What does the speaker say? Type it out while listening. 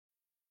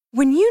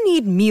When you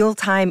need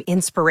mealtime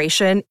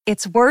inspiration,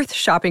 it's worth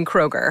shopping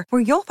Kroger,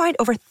 where you'll find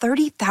over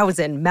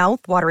 30,000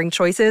 mouth-watering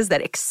choices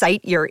that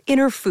excite your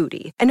inner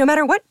foodie. And no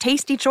matter what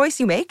tasty choice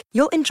you make,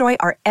 you'll enjoy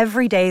our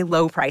everyday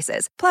low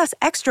prices, plus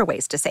extra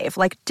ways to save,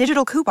 like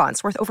digital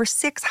coupons worth over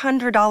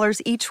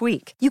 $600 each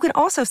week. You can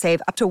also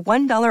save up to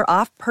 $1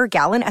 off per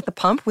gallon at the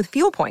pump with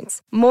fuel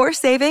points. More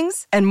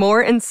savings and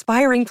more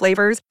inspiring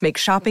flavors make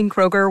shopping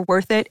Kroger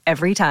worth it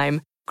every time.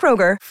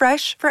 Kroger,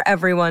 fresh for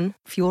everyone.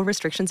 Fuel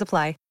restrictions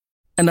apply.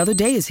 Another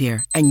day is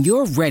here, and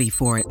you're ready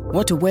for it.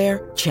 What to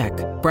wear? Check.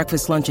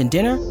 Breakfast, lunch, and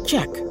dinner?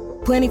 Check.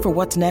 Planning for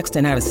what's next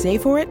and how to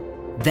save for it?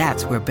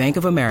 That's where Bank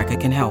of America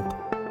can help.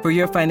 For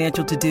your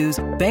financial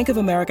to-dos, Bank of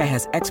America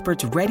has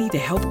experts ready to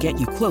help get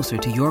you closer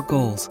to your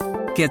goals.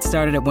 Get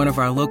started at one of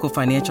our local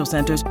financial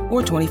centers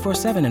or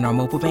 24/7 in our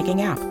mobile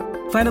banking app.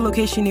 Find a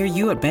location near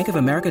you at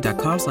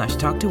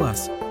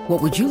bankofamerica.com/talktous.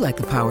 What would you like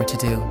the power to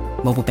do?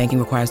 Mobile banking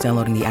requires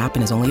downloading the app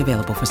and is only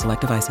available for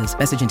select devices.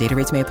 Message and data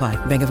rates may apply.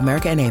 Bank of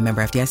America N.A.,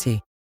 member FDIC.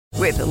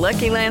 With the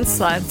Lucky Land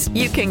Slots,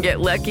 you can get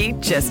lucky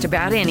just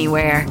about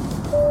anywhere.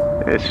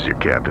 This is your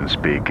captain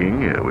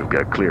speaking. We've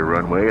got clear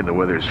runway and the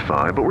weather's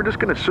fine, but we're just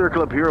going to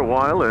circle up here a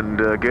while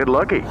and get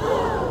lucky.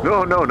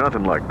 No,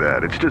 nothing like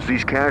that. It's just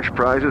these cash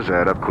prizes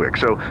add up quick.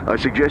 So I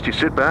suggest you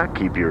sit back,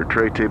 keep your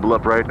tray table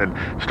upright, and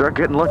start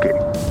getting lucky.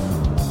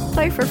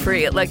 Play for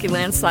free at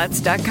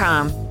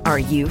LuckyLandSlots.com. Are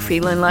you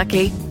feeling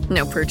lucky?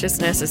 No purchase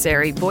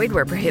necessary. Void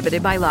where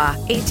prohibited by law.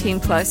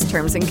 18 plus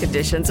terms and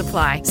conditions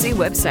apply. See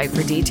website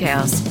for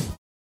details.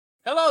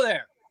 Hello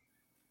there.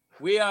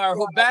 We are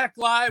back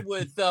live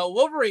with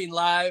Wolverine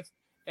Live,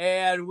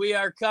 and we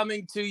are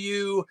coming to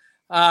you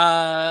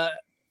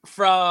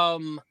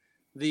from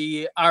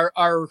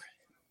our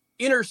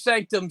Inner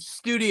Sanctum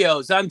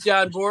studios. I'm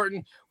John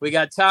Borton. We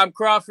got Tom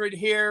Crawford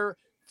here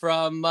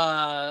from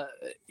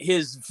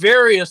his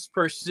various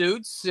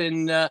pursuits,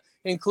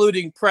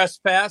 including Press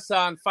Pass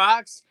on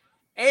Fox,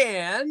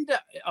 and,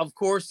 of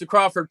course, the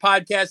Crawford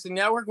Podcasting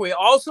Network. We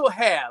also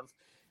have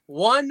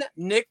one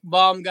Nick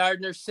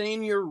Baumgardner,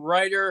 senior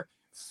writer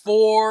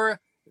for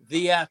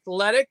The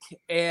Athletic,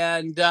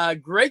 and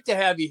great to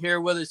have you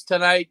here with us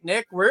tonight,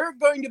 Nick. We're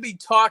going to be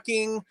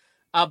talking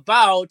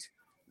about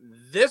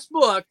this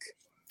book,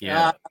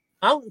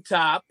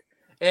 Mountaintop,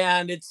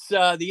 and it's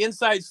the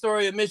inside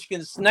story of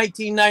Michigan's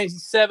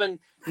 1997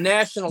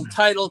 national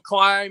title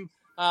climb.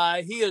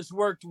 He has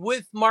worked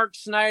with Mark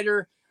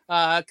Snyder,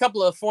 a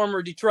couple of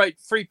former Detroit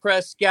Free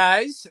Press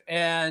guys,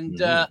 and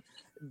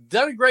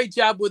done a great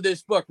job with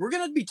this book. We're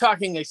going to be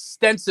talking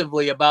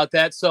extensively about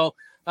that. So,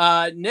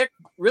 Nick,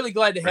 really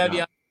glad to have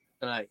you on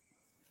tonight.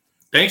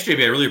 Thanks,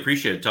 JB. I really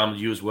appreciate it. Tom,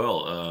 you as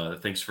well.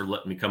 Thanks for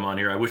letting me come on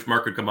here. I wish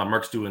Mark could come on.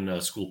 Mark's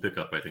doing school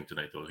pickup, I think,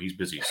 tonight, though. He's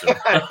busy, so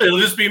it'll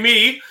just be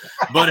me.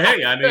 But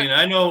hey, I mean,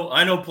 I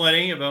know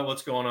plenty about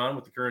what's going on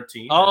with the current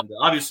team. And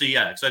obviously,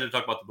 excited to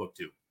talk about the book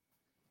too.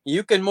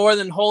 You can more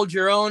than hold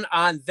your own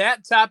on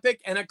that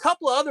topic and a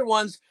couple of other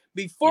ones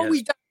before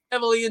we dive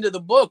heavily into the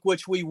book,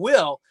 which we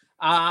will.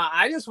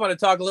 I just want to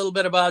talk a little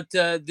bit about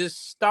this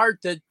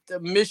start that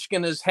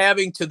Michigan is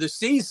having to the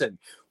season.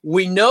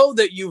 We know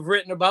that you've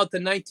written about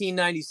the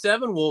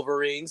 1997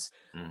 Wolverines.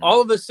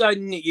 All of a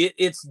sudden,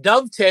 it's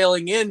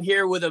dovetailing in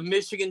here with a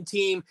Michigan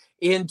team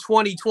in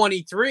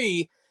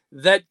 2023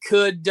 that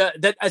could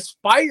that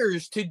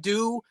aspires to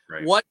do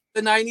what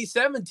the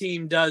 97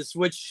 team does,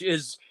 which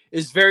is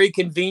very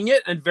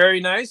convenient and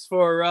very nice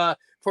for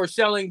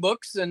selling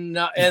books and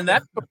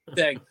that sort of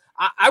thing.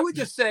 I would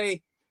just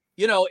say,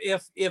 you know,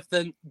 if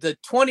the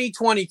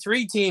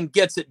 2023 team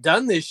gets it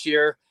done this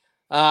year,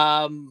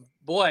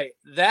 boy,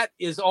 that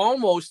is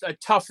almost a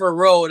tougher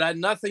road.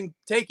 I'm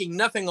taking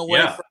nothing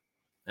away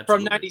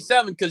from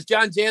 97, because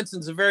John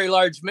Jansen's a very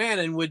large man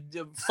and would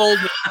fold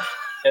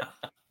it.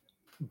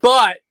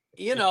 But,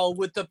 you know,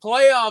 with the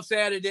playoffs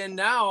added in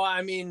now,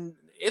 I mean,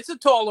 it's a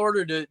tall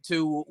order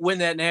to win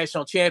that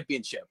national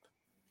championship.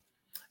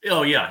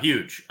 Oh, yeah,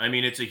 huge. I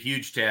mean, it's a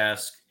huge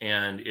task,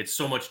 and it's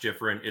so much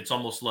different. It's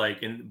almost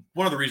like, and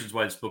one of the reasons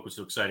why this book was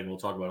so exciting, we'll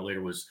talk about it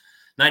later, was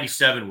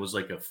 97 was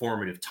like a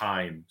formative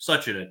time,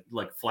 such a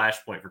like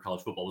flashpoint for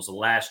college football. It was the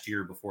last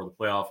year before the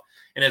playoff.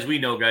 And as we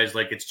know, guys,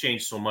 like it's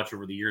changed so much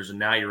over the years, and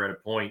now you're at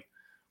a point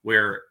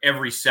where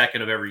every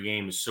second of every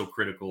game is so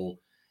critical.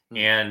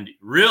 And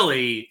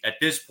really, at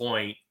this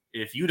point,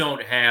 if you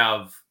don't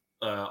have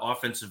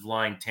offensive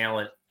line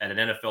talent at an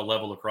NFL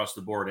level across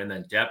the board, and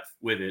then depth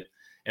with it,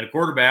 and a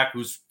quarterback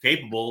who's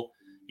capable,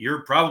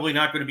 you're probably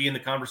not going to be in the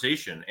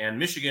conversation. And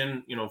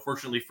Michigan, you know,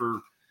 fortunately for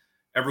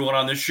everyone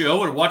on this show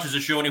or watches the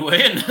show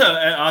anyway, and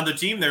on the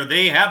team there,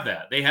 they have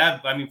that. They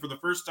have, I mean, for the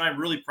first time,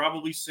 really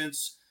probably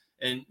since,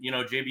 and, you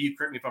know, JB, you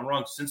correct me if I'm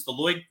wrong, since the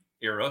Lloyd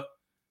era,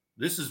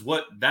 this is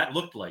what that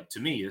looked like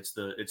to me. It's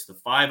the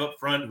five up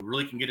front who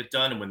really can get it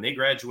done. And when they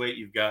graduate,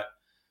 you've got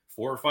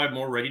 4 or 5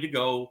 more ready to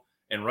go.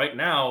 And right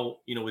now,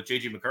 you know, with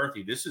JJ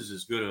McCarthy, this is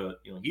as good a,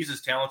 you know, he's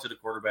as talented a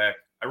quarterback.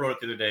 I wrote it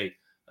the other day.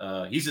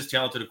 He's as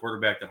talented a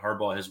quarterback that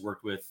Harbaugh has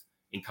worked with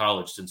in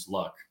college since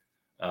Luck.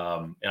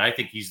 And I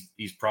think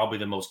he's probably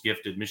the most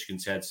gifted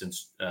Michigan's had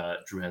since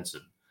Drew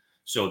Henson.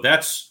 So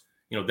that's,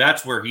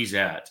 that's where he's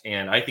at.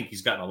 And I think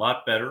he's gotten a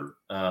lot better.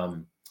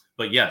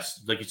 But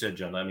yes, like you said,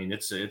 John, I mean,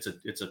 it's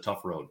a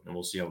tough road, and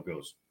we'll see how it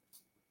goes.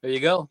 There you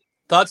go.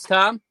 Thoughts,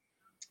 Tom?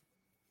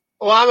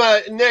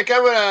 Well, Nick.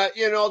 I'm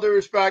gonna, all due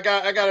respect,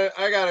 I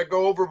gotta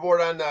go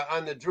overboard on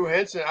the Drew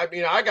Henson. I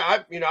mean,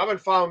 I've been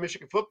following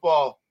Michigan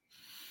football,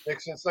 Nick,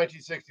 since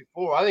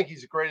 1964. I think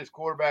he's the greatest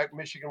quarterback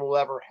Michigan will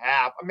ever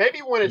have. Maybe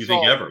when it's you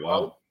think all ever?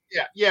 Wow.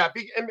 Yeah.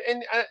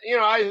 And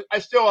I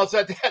still was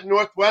at that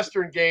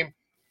Northwestern game,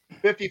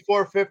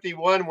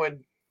 54-51,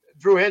 when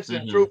Drew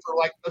Henson threw for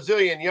like a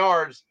zillion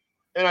yards,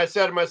 and I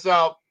said to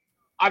myself,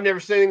 I've never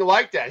seen anything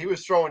like that. He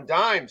was throwing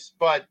dimes,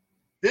 but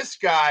this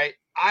guy,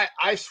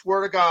 I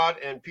swear to God,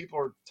 and people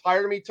are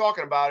tired of me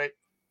talking about it.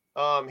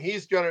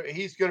 He's gonna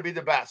be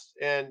the best.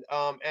 And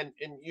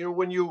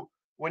when you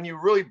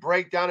really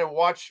break down and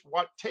watch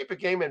tape a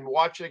game and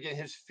watch again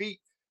his feet,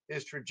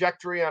 his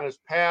trajectory on his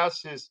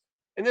pass,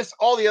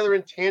 all the other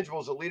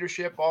intangibles of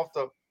leadership off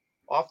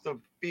the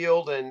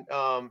field, and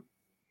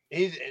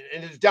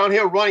his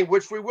downhill running,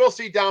 which we will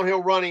see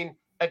downhill running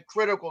at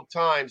critical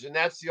times, and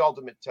that's the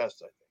ultimate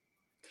test, I think.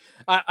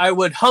 I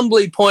would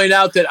humbly point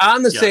out that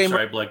on the same.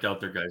 Sorry, I blacked out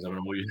there, guys. I don't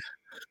know what you.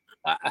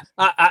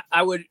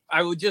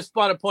 I would just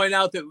want to point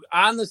out that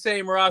on the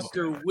same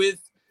roster with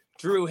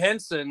Drew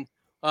Henson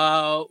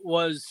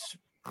was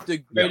the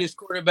greatest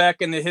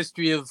quarterback in the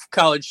history of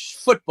college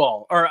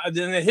football, or in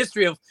the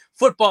history of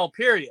football,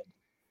 period.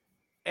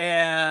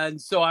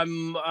 And so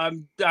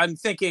I'm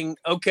thinking,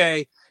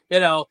 okay,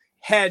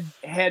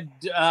 had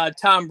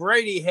Tom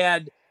Brady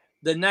had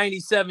the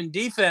 97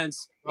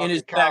 defense in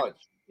his college,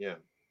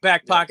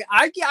 back pocket.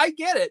 I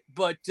get it,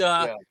 but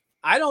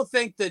I don't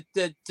think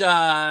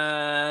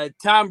that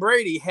Tom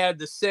Brady had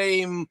the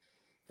same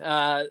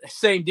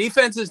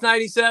defense as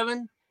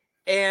 97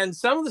 and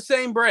some of the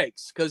same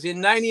breaks, because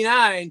in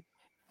 99,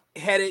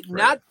 had it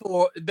not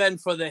been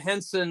for the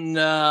Henson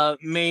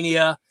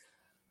mania,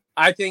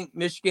 I think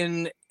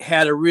Michigan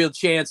had a real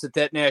chance at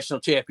that national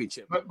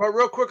championship. But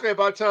real quickly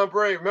about Tom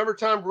Brady, remember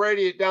Tom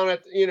Brady down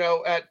at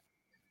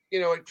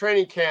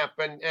training camp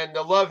and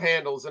the love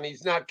handles, and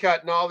he's not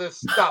cutting all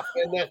this stuff.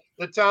 And then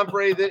the Tom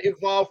Brady that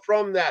evolved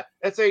from that.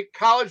 That's a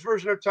college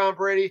version of Tom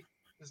Brady.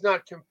 Does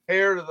not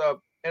compare to the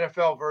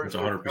NFL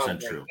version. That's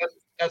 100% true.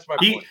 That's my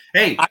point.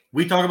 Hey,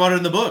 we talk about it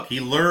in the book. He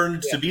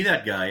learned to be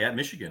that guy at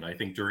Michigan, I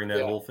think, during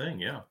that whole thing.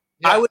 Yeah.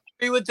 I would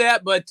agree with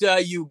that, but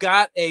you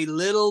got a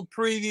little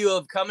preview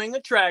of coming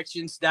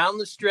attractions down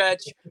the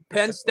stretch: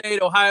 Penn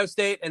State, Ohio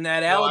State, and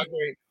that Alabama.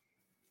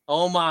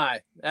 Oh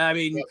my! I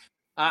mean,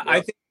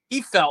 I think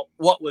he felt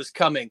what was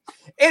coming.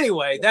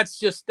 Anyway, that's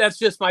just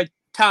my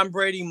Tom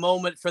Brady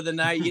moment for the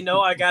night.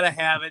 I gotta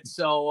have it.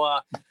 So,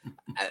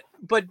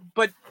 but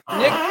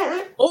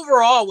Nick,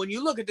 overall, when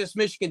you look at this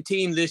Michigan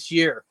team this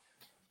year,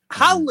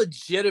 how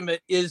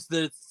legitimate is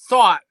the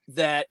thought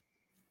that,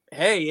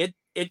 hey,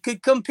 it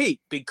could compete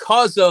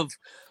because of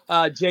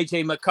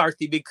J.J.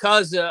 McCarthy,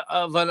 because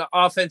of an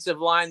offensive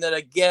line that,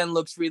 again,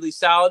 looks really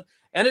solid,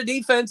 and a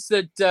defense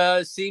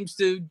that seems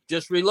to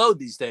just reload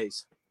these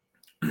days?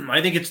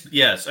 I think it's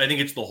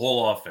the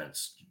whole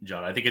offense,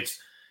 John. I think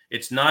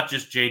it's not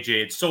just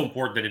J.J. It's so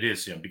important that it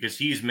is him, because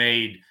he's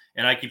made,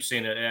 and I keep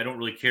saying that I don't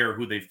really care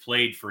who they've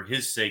played for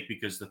his sake,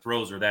 because the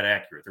throws are that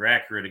accurate. They're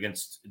accurate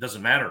against, it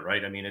doesn't matter,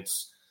 right? I mean,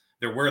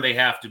 they're where they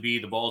have to be.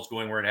 The ball's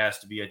going where it has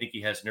to be. I think he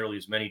has nearly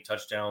as many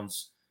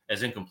touchdowns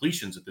as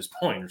incompletions at this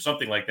point, or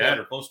something like that,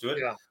 or close to it.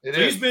 Yeah,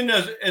 he's been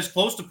as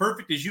close to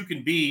perfect as you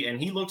can be,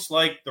 and he looks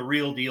like the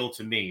real deal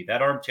to me.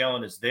 That arm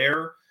talent is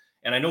there,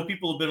 and I know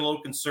people have been a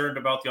little concerned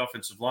about the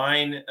offensive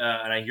line,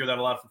 and I hear that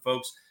a lot from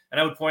folks.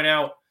 And I would point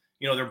out,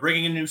 they're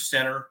bringing a new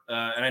center,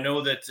 and I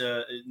know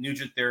that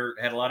Nugent there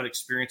had a lot of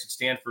experience at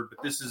Stanford,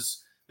 but this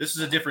is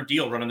a different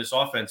deal running this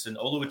offense, and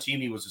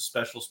Oluwatimi was a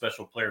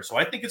special player. So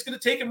I think it's going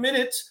to take a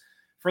minute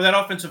for that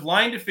offensive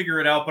line to figure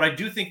it out, but I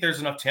do think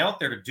there's enough talent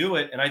there to do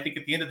it. And I think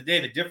at the end of the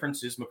day, the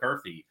difference is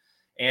McCarthy.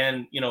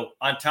 And,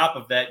 on top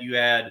of that, you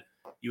have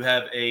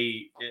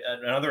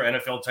another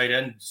NFL tight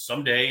end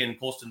someday in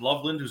Colston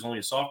Loveland, who's only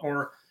a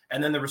sophomore.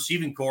 And then the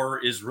receiving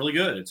core is really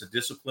good. It's a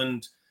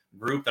disciplined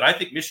group that I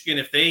think Michigan,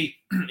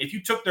 if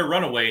you took their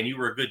run away and you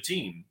were a good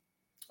team,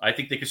 I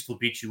think they could still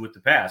beat you with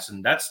the pass.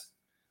 And that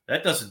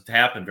doesn't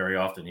happen very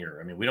often here.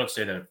 I mean, we don't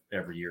say that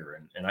every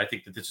year. And I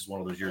think that this is one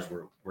of those years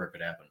where it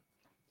could happen.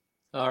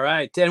 All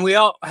right. And we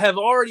all have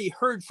already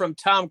heard from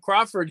Tom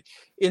Crawford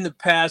in the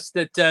past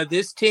that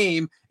this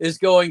team is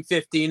going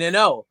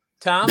 15-0.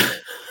 Tom,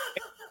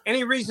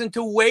 any reason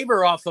to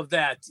waver off of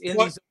that in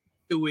these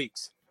 2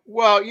 weeks?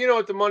 Well,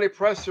 at the Monday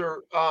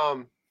presser,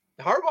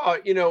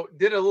 Harbaugh,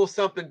 did a little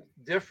something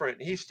different.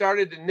 He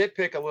started to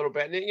nitpick a little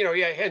bit. And,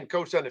 he hadn't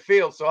coached on the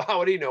field, so how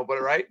would he know? But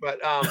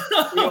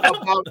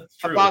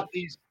about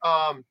these,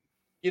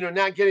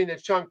 not getting the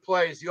chunk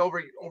plays, the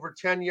over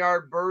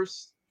 10-yard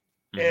bursts.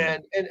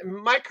 And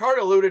Mike Hart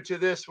alluded to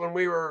this when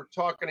we were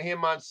talking to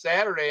him on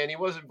Saturday, and he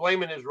wasn't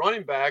blaming his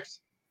running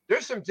backs.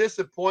 There's some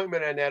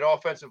disappointment in that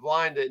offensive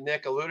line that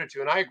Nick alluded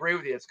to, and I agree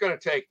with you. It's going to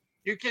take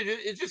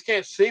it just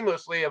can't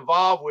seamlessly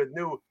evolve with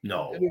new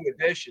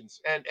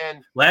additions.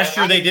 And last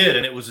year they did,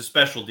 and it was a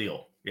special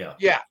deal.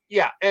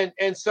 Yeah.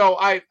 And so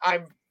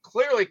I'm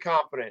clearly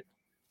confident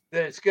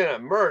that it's going to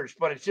emerge,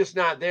 but it's just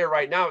not there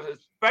right now,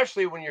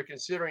 especially when you're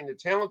considering the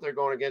talent they're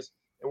going against.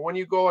 And when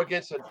you go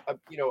against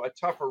a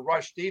tougher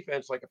rush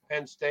defense like a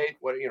Penn State,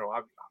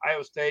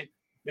 Ohio State,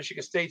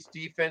 Michigan State's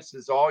defense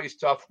is always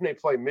tough when they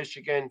play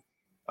Michigan.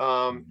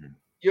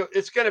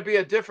 It's going to be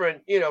a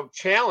different,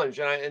 challenge,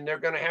 and they're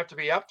going to have to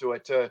be up to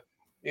it to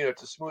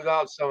smooth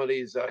out some of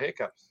these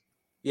hiccups.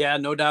 Yeah,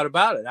 no doubt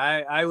about it.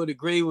 I would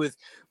agree with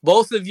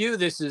both of you.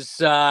 This is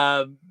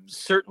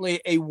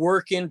certainly a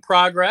work in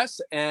progress,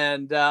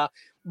 and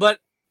but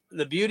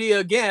the beauty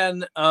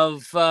again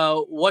of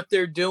what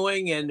they're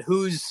doing and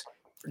who's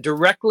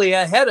directly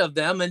ahead of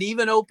them, and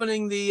even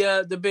opening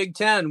the Big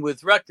Ten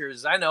with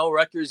Rutgers. I know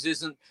Rutgers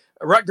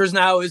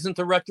now isn't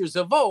the Rutgers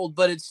of old,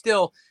 but it's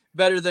still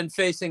better than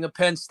facing a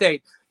Penn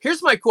State.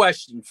 Here's my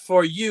question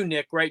for you,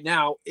 Nick, right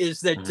now,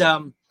 is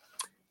that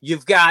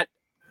you've got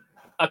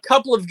a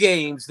couple of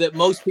games that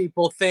most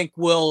people think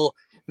will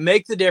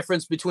make the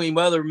difference between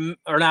whether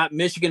or not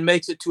Michigan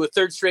makes it to a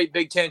third straight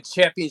Big Ten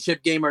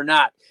championship game or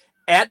not.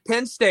 At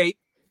Penn State,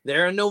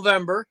 there in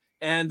November,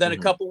 and then a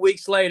couple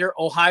weeks later,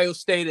 Ohio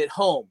State at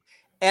home.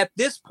 At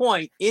this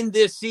point in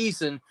this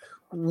season,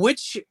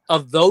 which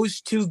of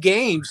those two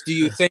games do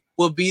you think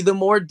will be the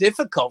more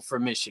difficult for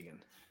Michigan?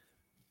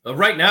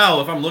 Right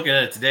now, if I'm looking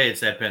at it today,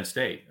 it's at Penn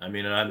State. I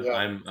mean,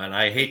 and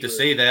I hate to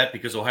say that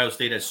because Ohio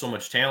State has so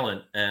much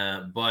talent,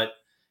 and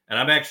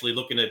I'm actually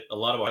looking at a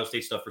lot of Ohio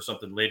State stuff for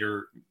something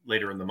later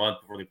in the month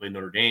before they play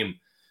Notre Dame.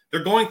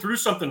 They're going through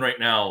something right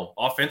now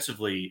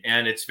offensively,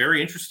 and it's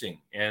very interesting.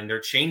 And they're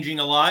changing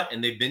a lot,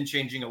 and they've been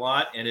changing a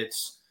lot. And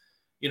it's,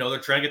 they're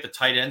trying to get the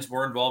tight ends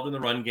more involved in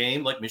the run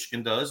game, like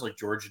Michigan does, like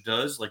Georgia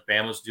does, like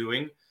Bama's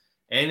doing.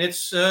 And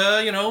it's,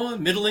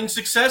 middling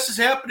success is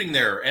happening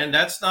there. And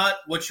that's not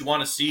what you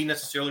want to see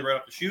necessarily right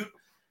off the shoot.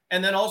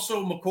 And then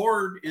also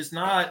McCord is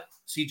not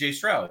C.J.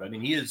 Stroud. I mean,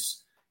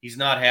 he's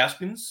not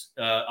Haskins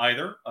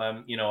either.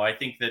 I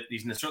think that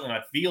he's certainly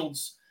not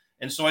Fields.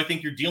 And so I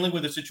think you're dealing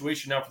with a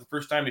situation now for the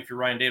first time, if you're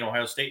Ryan Day and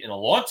Ohio State, in a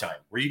long time,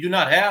 where you do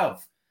not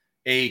have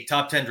a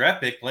top 10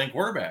 draft pick playing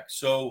quarterback.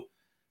 So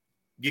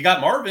you got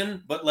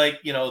Marvin, but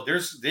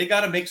they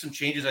got to make some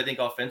changes, I think,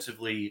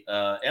 offensively.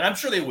 And I'm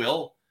sure they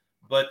will.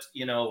 But,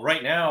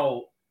 right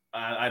now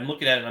I'm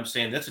looking at it and I'm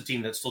saying that's a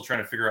team that's still trying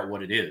to figure out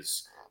what it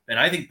is. And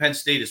I think Penn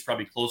State is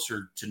probably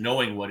closer to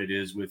knowing what it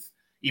is,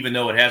 even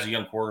though it has a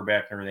young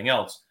quarterback and everything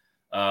else.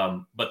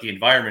 But the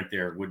environment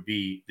there would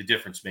be the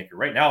difference maker.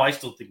 Right now, I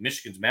still think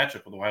Michigan's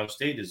matchup with Ohio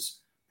State is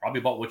probably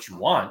about what you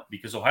want,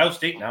 because Ohio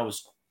State now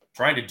is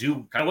trying to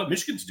do kind of what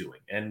Michigan's doing,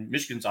 and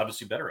Michigan's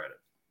obviously better at it.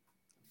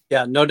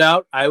 Yeah, no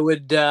doubt. I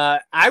would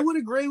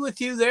agree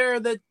with you there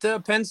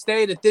that Penn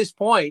State at this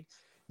point,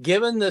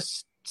 given the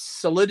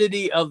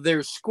solidity of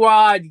their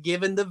squad,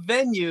 given the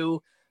venue,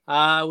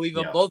 we've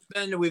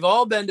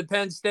all been to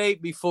Penn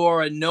State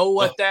before and know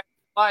what that's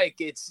like.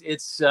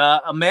 It's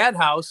a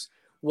madhouse,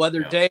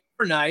 whether day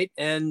or night.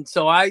 And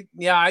so I'd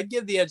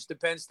give the edge to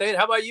Penn State.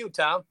 How about you,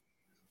 Tom?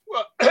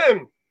 Well,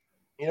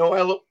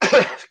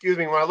 excuse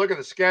me, when I look at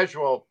the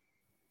schedule,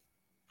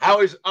 I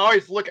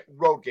always look at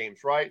road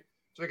games, right?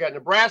 So we got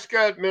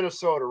Nebraska,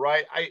 Minnesota,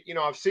 right?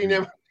 I've seen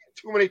them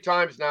too many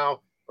times now,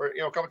 or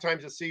a couple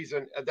times this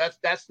season.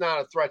 That's not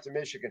a threat to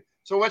Michigan.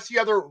 So what's the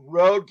other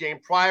road game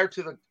prior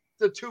to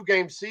the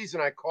 2-game season?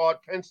 I call it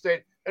Penn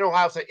State and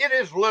Ohio State. It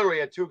is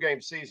literally a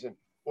 2-game season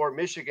for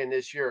Michigan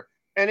this year,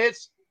 and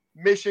it's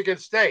Michigan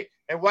State.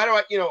 And why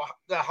do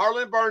the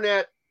Harlan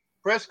Barnett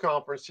press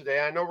conference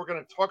today, I know we're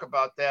going to talk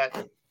about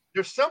that.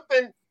 There's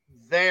something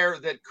there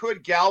that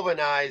could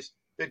galvanize,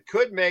 that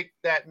could make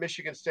that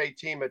Michigan State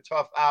team a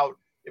tough out.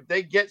 If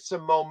they get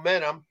some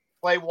momentum,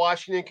 play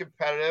Washington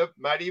competitive,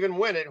 might even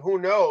win it, who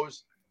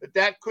knows? But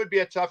that could be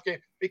a tough game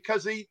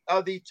because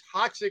of the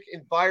toxic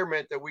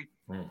environment that we've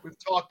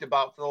talked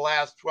about for the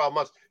last 12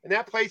 months. And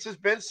that place has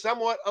been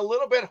a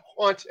little bit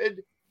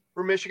haunted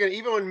for Michigan,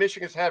 even when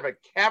Michigan's had a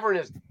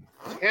cavernous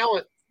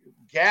talent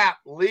gap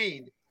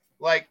lead.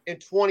 Like in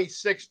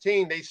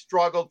 2016, they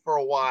struggled for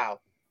a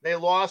while. They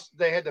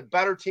had the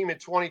better team in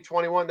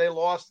 2021. They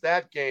lost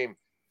that game.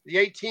 The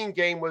 18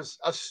 game was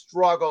a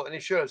struggle, and they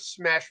should have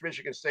smashed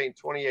Michigan State in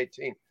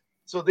 2018.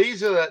 So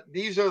these are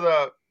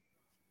the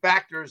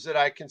factors that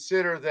I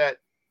consider that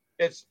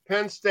it's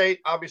Penn State,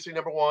 obviously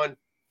number one,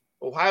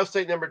 Ohio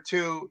State number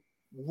two,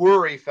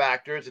 worry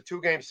factor. It's a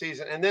 2-game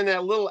season. And then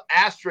that little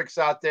asterisk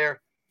out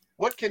there.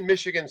 What can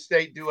Michigan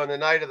State do on the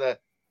night of the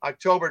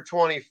October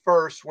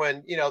 21st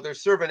when, they're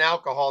serving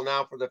alcohol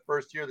now for the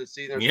first year of the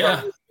season?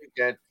 This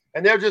weekend,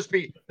 and they'll just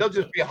be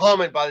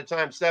humming by the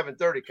time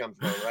 7:30 comes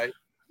around, right?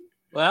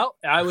 Well,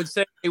 I would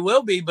say they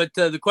will be, but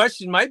the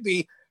question might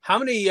be how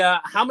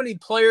many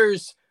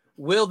players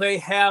will they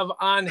have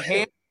on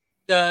hand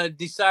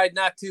decide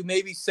not to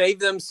maybe save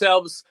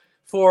themselves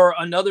for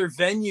another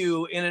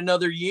venue in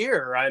another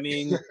year? I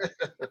mean,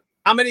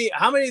 how many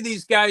of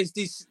these guys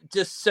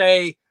just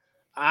say,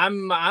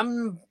 I'm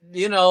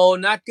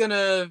not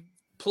gonna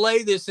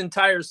play this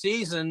entire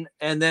season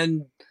and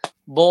then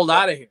bolt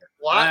out of here.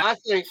 Well, I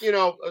think,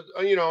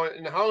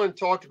 and Harlan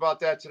talked about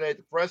that today at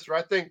the presser.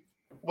 I think,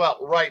 well,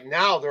 right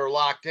now they're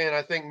locked in.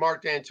 I think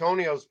Mark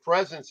D'Antonio's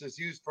presence is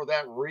used for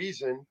that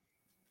reason.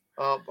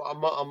 A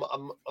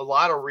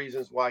lot of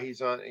reasons why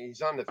he's on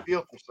the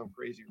field for some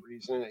crazy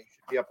reason. He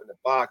should be up in the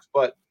box.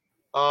 But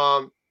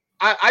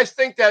I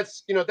think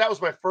that's, that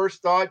was my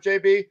first thought,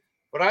 JB.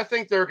 But I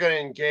think they're going to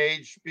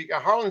engage.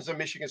 Harlan's a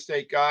Michigan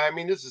State guy. I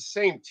mean, this is the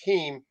same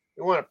team.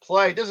 They want to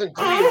play. It doesn't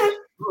do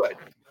you good.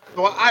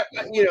 So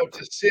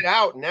to sit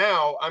out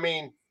now, I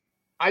mean,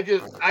 I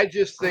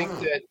just think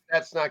that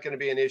that's not going to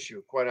be an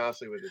issue, quite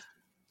honestly, with this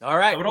team. All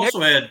right. I would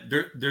also add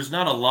there's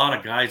not a lot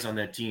of guys on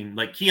that team.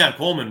 Like Keon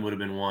Coleman would have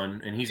been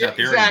one, and he's not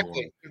there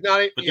anymore.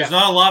 There's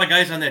not a lot of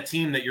guys on that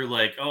team that you're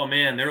like, oh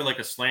man, they're like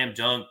a slam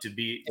dunk to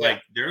be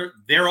like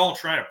they're all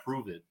trying to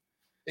prove it.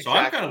 Exactly.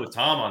 So I'm kind of with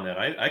Tom on that.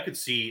 I could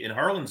see, and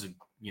Harlan's he's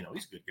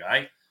a good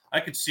guy. I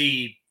could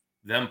see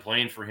them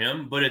playing for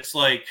him, but it's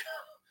like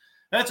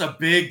that's a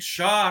big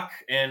shock,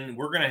 and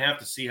we're gonna have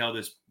to see how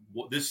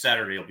this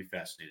Saturday will be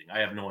fascinating. I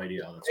have no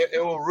idea how that's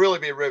it will really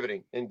be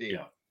riveting indeed.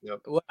 Yeah.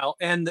 Yep. Well,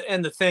 and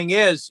the thing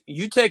is,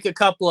 you take a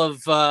couple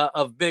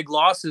of big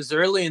losses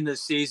early in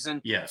this season.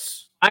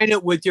 Yes. Combine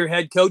it with your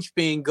head coach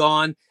being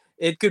gone,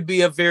 it could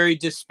be a very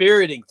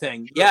dispiriting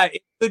thing. Sure. Yeah,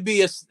 it could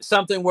be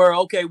something where,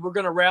 okay, we're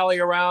going to rally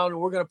around and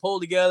we're going to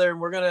pull together and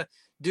we're going to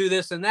do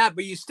this and that,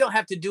 but you still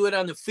have to do it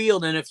on the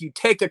field. And if you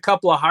take a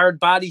couple of hard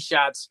body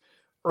shots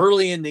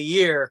early in the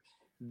year,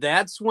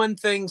 that's when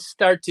things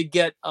start to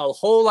get a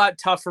whole lot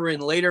tougher in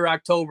later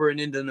October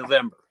and into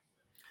November.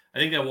 I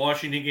think that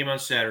Washington game on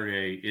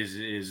Saturday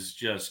is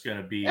just going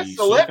to be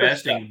so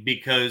fascinating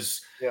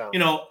because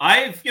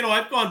I've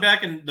gone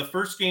back in the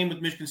first game with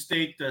Michigan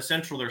State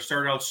Central. They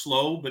started out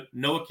slow, but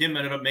Noah Kim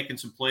ended up making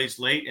some plays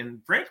late.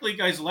 And frankly,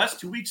 guys, the last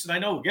 2 weeks, and I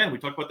know again we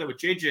talked about that with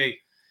JJ.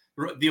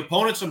 The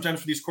opponent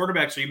sometimes for these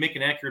quarterbacks, so you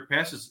making accurate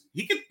passes.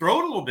 He could throw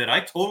it a little bit. I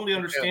totally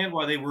understand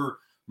why they were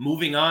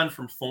moving on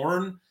from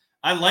Thorne.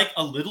 I like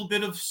a little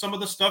bit of some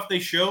of the stuff they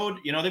showed.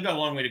 They've got a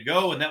long way to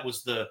go, and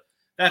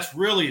that's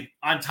really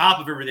on top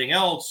of everything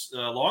else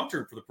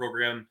long-term for the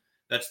program.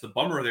 That's the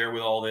bummer there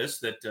with all this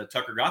that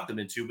Tucker got them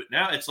into. But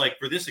now it's like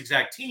for this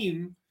exact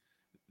team,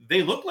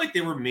 they look like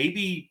they were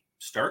maybe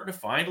starting to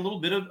find a little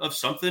bit of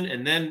something.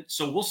 And then,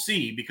 so we'll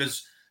see,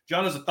 because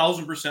John is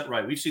 1,000%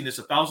 right. We've seen this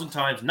 1,000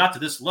 times, not to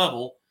this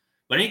level,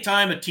 but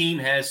anytime a team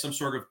has some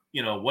sort of,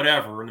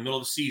 whatever in the middle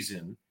of the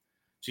season,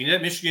 seen it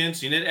at Michigan,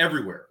 seen it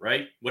everywhere,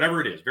 right?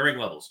 Whatever it is, varying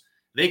levels.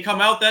 They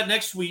come out that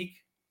next week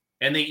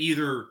and they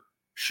either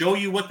show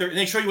you what they're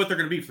going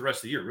to be for the rest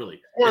of the year,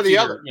 really. One or the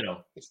other.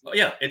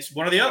 It's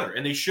one or the other.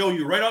 And they show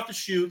you right off the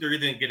shoot, they're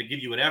either going to give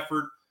you an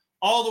effort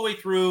all the way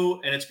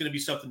through, and it's going to be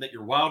something that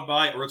you're wowed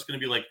by, or it's going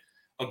to be like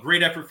a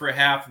great effort for a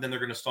half, and then they're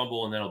going to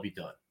stumble, and then it'll be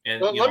done.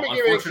 And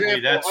unfortunately,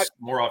 that's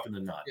more often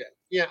than not.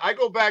 Yeah, I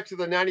go back to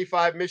the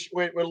 95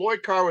 Michigan when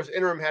Lloyd Carr was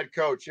interim head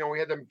coach. We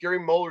had the Gary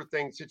Moeller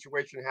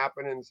situation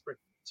happen in the spring.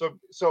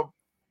 So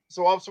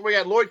also we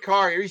had Lloyd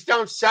Carr. He's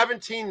down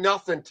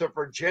 17-0 to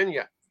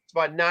Virginia. It's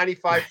about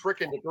 95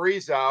 freaking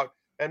degrees out,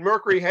 and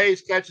Mercury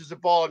Hayes catches the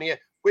ball in the end.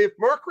 If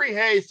Mercury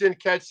Hayes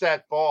didn't catch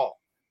that ball,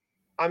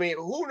 I mean,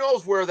 who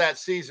knows where that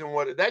season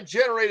would have. That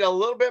generated a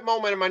little bit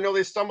momentum. I know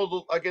they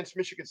stumbled against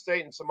Michigan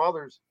State and some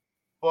others,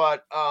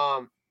 but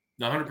 100%.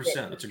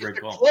 That's a great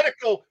call.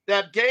 Critical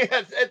that game.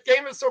 That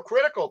game is so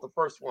critical. The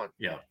first one.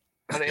 Yeah.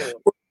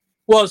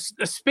 Well,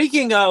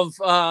 speaking of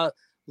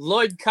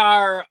Lloyd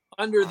Carr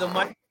under the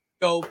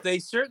microscope, they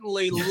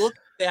certainly looked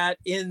at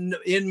in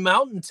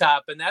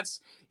Mountaintop, and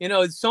that's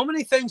so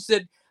many things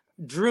that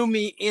drew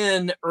me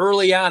in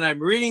early on.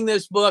 I'm reading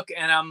this book,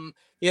 and I'm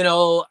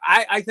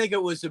I think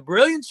it was a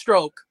brilliant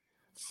stroke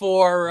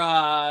for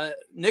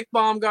Nick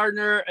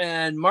Baumgardner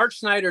and Mark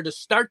Snyder to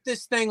start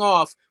this thing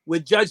off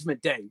with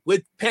Judgment Day,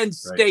 with Penn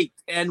State,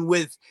 and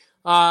with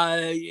all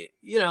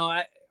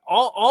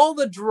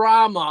the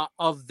drama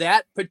of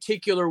that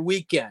particular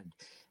weekend.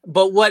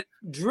 But what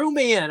drew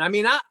me in, I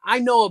mean, I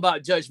know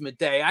about Judgment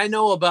Day. I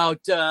know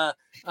about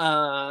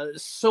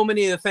so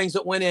many of the things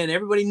that went in.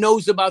 Everybody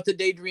knows about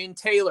the Adrian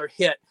Taylor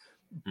hit,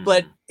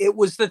 but it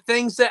was the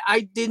things that I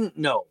didn't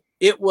know.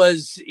 It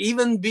was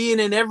even being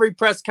in every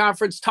press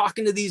conference,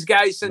 talking to these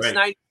guys since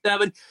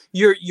 '97.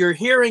 You're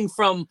hearing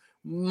from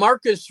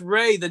Marcus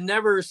Ray, the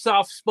never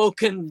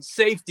soft-spoken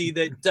safety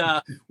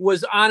that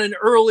was on an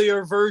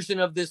earlier version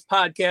of this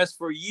podcast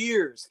for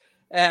years,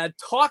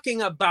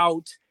 talking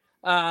about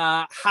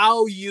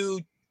how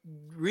you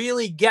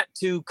really get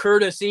to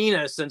Curtis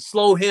Enos and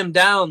slow him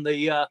down,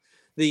 the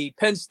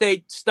Penn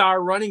State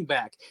star running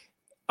back,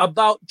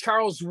 about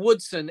Charles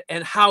Woodson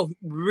and how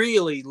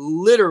really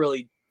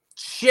literally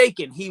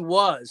shaken he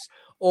was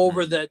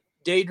over the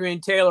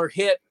Adrian Taylor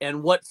hit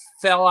and what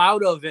fell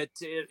out of it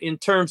in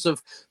terms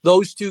of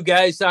those two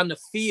guys on the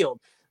field.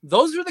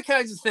 Those are the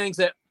kinds of things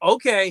that,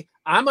 okay,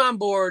 I'm on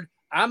board.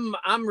 I'm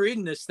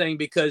reading this thing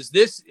because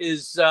this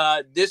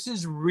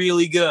is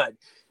really good.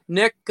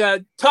 Nick,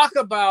 talk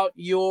about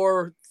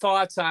your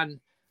thoughts on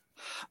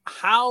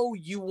how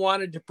you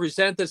wanted to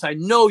present this. I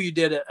know you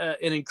did an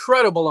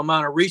incredible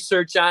amount of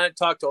research on it,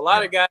 talked to a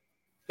lot of guys,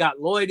 got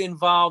Lloyd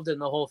involved in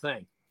the whole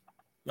thing.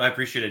 I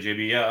appreciate it,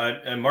 JB. Yeah,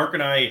 and Mark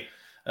and I,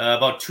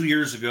 about 2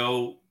 years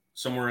ago,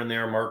 somewhere in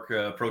there, Mark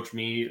approached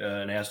me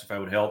and asked if I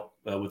would help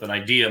with an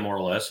idea, more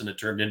or less, and it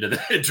turned into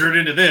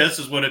this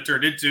is what it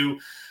turned into.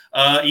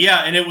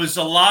 And it was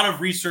a lot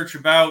of research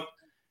about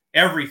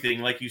everything,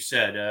 like you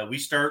said.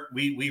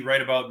 We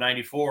write about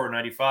 94,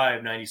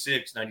 95,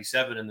 96,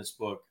 97 in this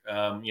book.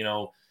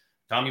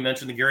 Tommy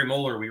mentioned the Gary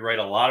Moeller. We write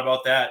a lot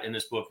about that in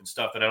this book and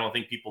stuff that I don't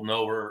think people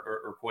know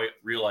or quite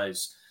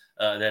realize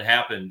that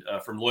happened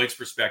from Lloyd's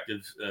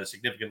perspective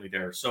significantly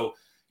there. So,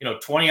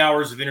 20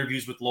 hours of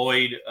interviews with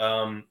Lloyd.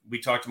 We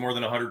talked to more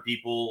than 100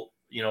 people,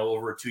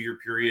 over a 2-year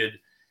period.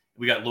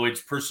 We got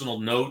Lloyd's personal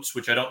notes,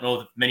 which I don't know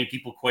that many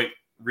people quite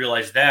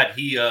realize that.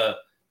 He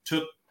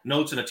took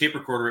notes in a tape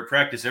recorder at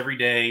practice every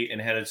day and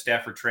had a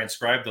staffer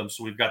transcribe them.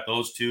 So we've got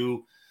those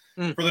two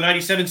for the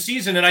 97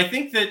 season. And I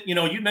think that,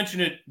 you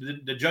mentioned it,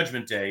 the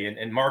Judgment Day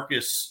and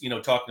Marcus,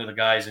 talking to the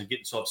guys and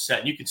getting so upset.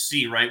 And you can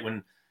see, right,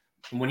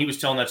 when he was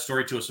telling that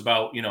story to us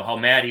about, how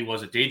mad he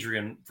was at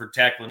Adrian for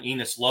tackling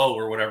Enos Lowe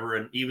or whatever.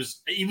 And he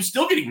was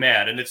still getting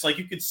mad. And it's like,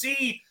 you could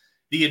see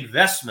the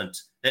investment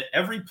that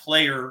every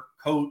player,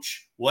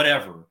 coach,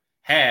 whatever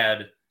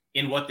had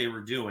in what they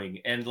were doing.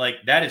 And like,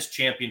 that is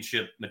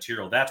championship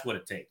material. That's what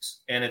it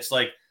takes. And it's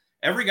like,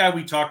 every guy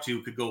we talked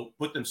to could go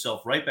put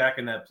themselves right back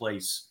in that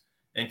place,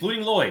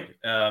 including Lloyd.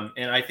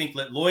 And I think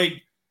that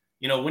Lloyd,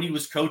 when he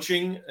was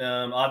coaching,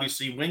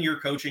 obviously when you're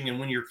coaching and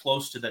when you're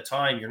close to that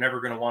time, you're never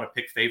going to want to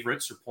pick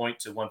favorites or point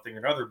to one thing or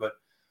another. But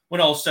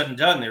when all is said and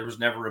done, there was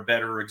never a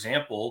better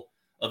example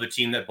of a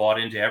team that bought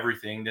into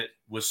everything that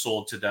was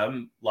sold to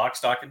them, lock,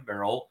 stock, and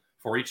barrel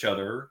for each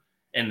other,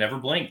 and never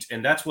blinked.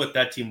 And that's what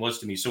that team was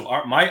to me. So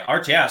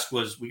our task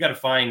was, we got to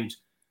find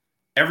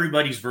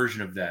everybody's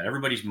version of that,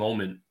 everybody's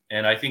moment.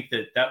 And I think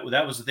that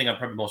was the thing I'm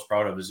probably most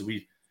proud of, is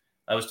that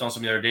I was telling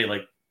somebody the other day,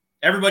 like,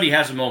 everybody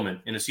has a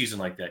moment in a season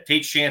like that.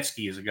 Tate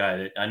Shansky is a guy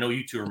that I know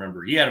you two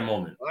remember. He had a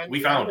moment.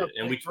 We found it.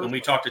 And we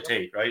talked to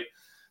Tate, right?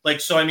 Like,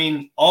 so, I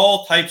mean,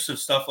 all types of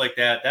stuff like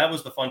that. That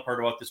was the fun part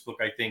about this book,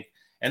 I think.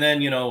 And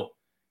then,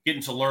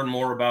 getting to learn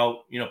more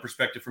about,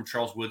 perspective from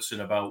Charles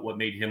Woodson about what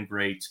made him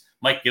great.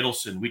 Mike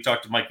Gittleson. We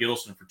talked to Mike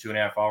Gittleson for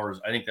 2.5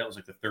 hours. I think that was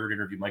like the third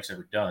interview Mike's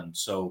ever done.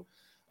 So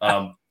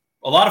a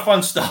lot of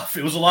fun stuff.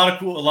 It was a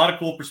lot of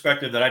cool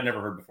perspective that I'd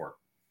never heard before.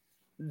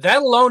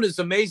 That alone is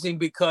amazing,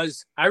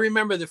 because I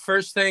remember the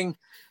first thing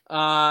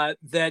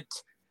that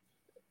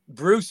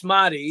Bruce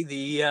Motti,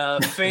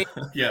 the famous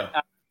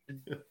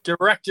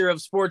director of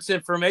sports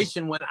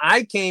information, when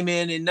I came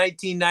in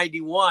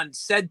 1991,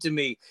 said to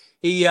me,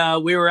 we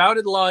were out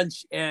at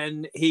lunch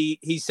and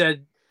he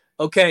said,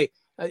 okay,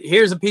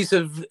 here's a piece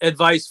of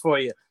advice for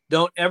you.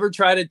 Don't ever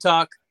try to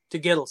talk to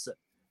Gittleson.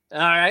 All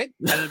right.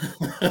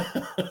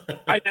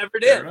 I never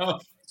did.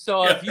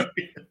 So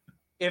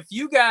if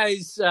you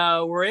guys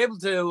were able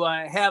to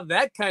have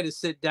that kind of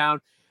sit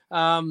down,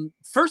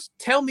 first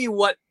tell me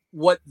what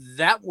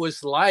that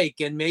was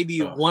like, and maybe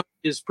one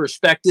of his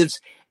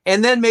perspectives,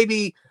 and then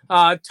maybe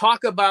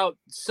talk about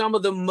some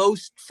of the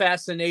most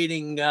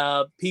fascinating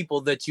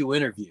people that you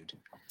interviewed.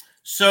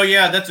 So,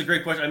 yeah, that's a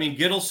great question. I mean,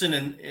 Gittleson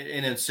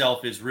in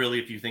itself is really,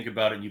 if you think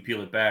about it and you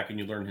peel it back and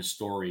you learn his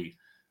story,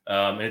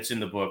 and it's in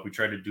the book. We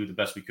tried to do the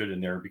best we could in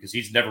there because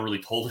he's never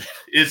really told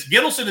it.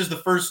 Gittleson is the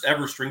first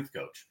ever strength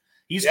coach.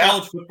 He's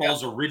college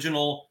football's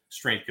original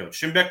strength coach.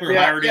 Schembechler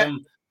hired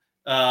him,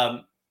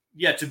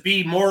 to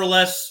be more or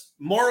less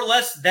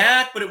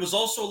that. But it was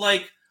also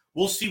like,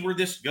 we'll see where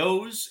this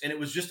goes. And it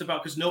was just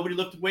about, because nobody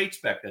lifted weights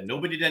back then.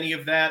 Nobody did any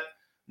of that.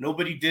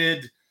 Nobody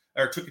did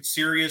or took it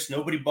serious.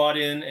 Nobody bought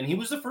in. And he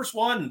was the first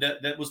one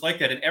that was like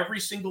that. And every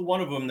single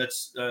one of them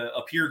that's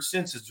appeared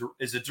since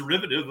is a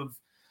derivative of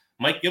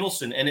Mike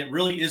Gittleson. And it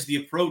really is the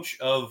approach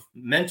of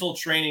mental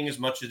training as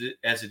much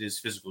as it is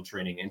physical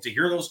training. And to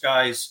hear those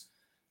guys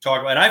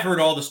talk about, and I've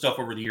heard all this stuff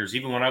over the years,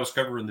 even when I was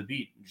covering the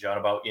beat, John,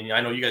 about, and I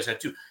know you guys had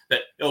too,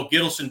 that,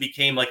 Gittleson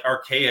became like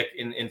archaic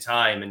in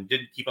time and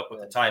didn't keep up with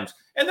the times.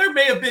 And there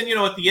may have been,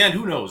 at the end,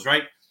 who knows,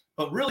 right?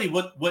 But really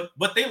what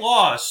they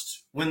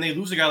lost when they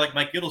lose a guy like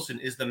Mike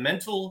Gittleson is the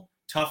mental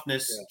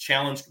toughness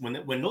challenge.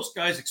 When those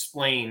guys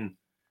explain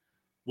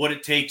what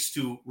it takes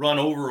to run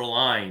over a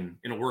line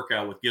in a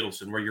workout with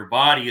Gittleson, where your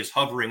body is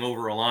hovering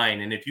over a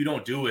line, and if you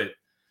don't do it,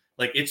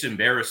 like, it's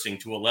embarrassing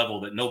to a level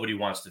that nobody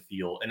wants to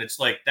feel. And it's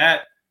like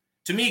that.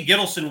 To me,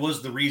 Gittleson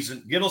was the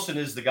reason. Gittleson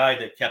is the guy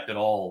that kept it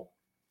all.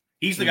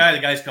 He's the guy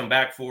that guys come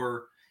back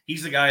for.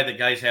 He's the guy that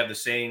guys have the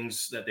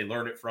sayings that they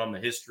learned it from, the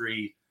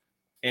history.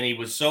 And he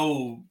was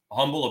so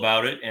humble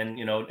about it. And,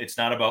 it's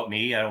not about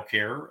me. I don't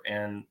care.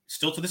 And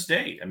still to this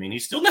day, I mean, he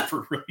still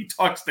never really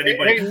talks to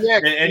anybody. Hey,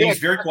 Nick, and he's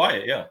very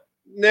quiet. Yeah.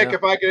 Nick,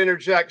 if I could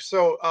interject.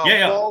 So,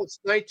 fall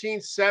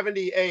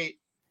 1978,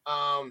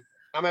 I'm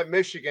at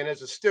Michigan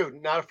as a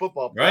student, not a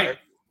football player. Right.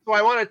 So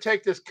I want to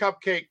take this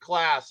cupcake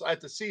class at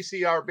the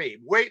CCRB,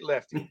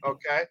 weightlifting,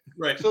 okay?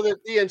 Right. So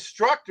that the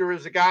instructor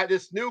is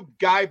this new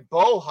guy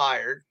Bo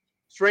hired,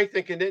 strength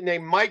and conditioning,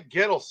 named Mike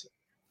Gittleson.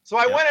 So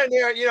I went in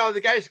there,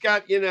 the guy's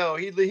got, he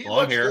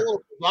looks hair. a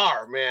little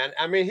bizarre, man.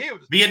 I mean, he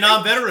was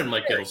Vietnam veteran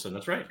Mike Gittleson.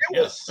 That's right.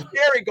 It was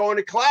scary going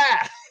to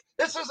class.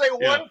 This is a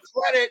one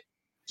credit,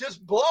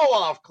 just blow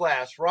off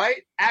class,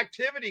 right?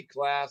 Activity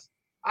class.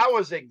 I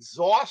was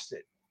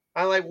exhausted.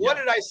 I'm like, what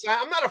did I say?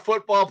 I'm not a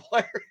football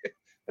player.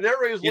 And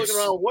everybody was looking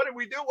around. What did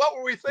we do? What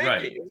were we thinking?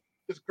 Right.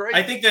 It's great.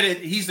 I think that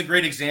he's the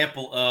great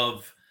example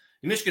of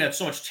Michigan had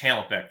so much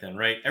talent back then,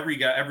 right? Every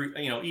guy,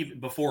 even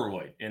before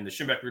Lloyd, in the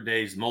Schimbecker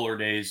days, Moeller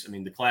days, I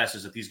mean, the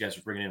classes that these guys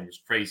were bringing in was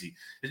crazy.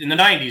 In the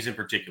 90s in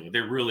particular, they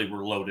really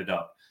were loaded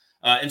up.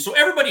 And so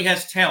everybody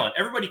has talent.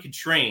 Everybody can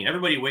train.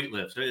 Everybody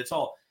weightlifts. It's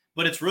all,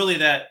 but it's really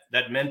that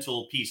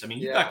mental piece. I mean,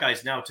 you've got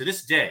guys now to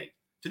this day,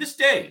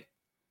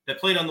 that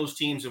played on those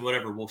teams and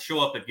whatever will show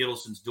up at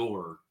Gittleson's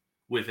door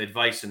with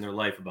advice in their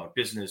life about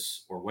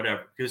business or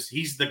whatever, because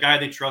he's the guy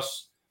they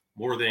trust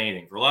more than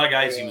anything. For a lot of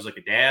guys, he was like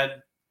a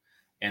dad.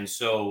 And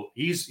so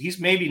he's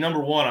maybe number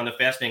one on the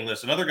fascinating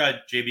list. Another guy,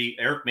 JB,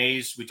 Eric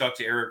Mays. We talked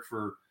to Eric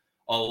for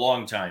a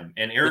long time,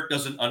 and Eric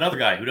another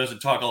guy who doesn't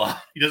talk a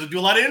lot. He doesn't do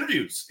a lot of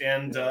interviews,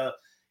 and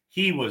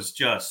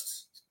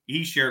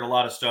he shared a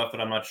lot of stuff that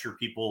I'm not sure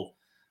people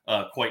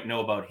quite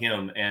know about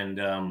him.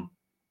 And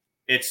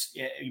it's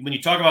when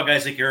you talk about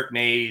guys like Eric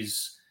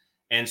Mays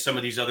and some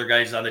of these other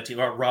guys on the team,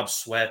 Rob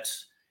Sweat,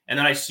 and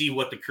then I see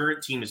what the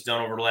current team has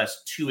done over the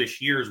last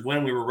 2-ish years.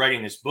 When we were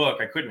writing this book,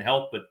 I couldn't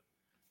help but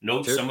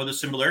note some of the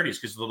similarities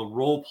because of the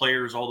role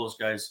players, all those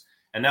guys.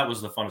 And that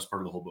was the funnest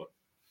part of the whole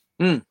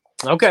book.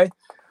 Okay.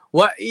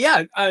 Well,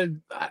 yeah.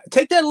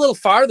 Take that a little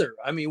farther.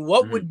 I mean,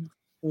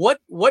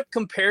 what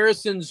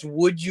comparisons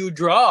would you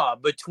draw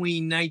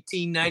between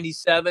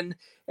 1997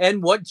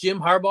 and what Jim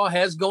Harbaugh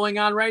has going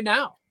on right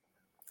now?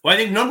 Well, I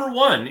think number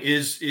one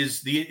is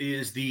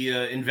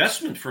the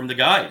investment from the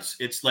guys.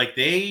 It's like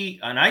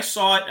and I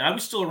saw it, and I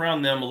was still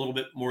around them a little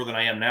bit more than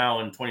I am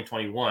now in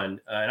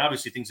 2021. And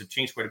obviously things have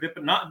changed quite a bit,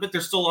 but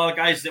there's still a lot of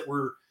guys that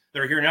are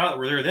here now that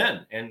were there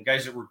then, and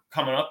guys that were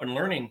coming up and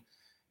learning.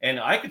 And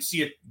I could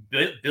see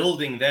it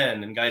building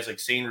then, and guys like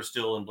Sainer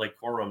still and Blake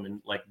Corum, and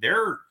like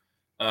their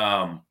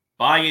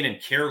buy-in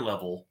and care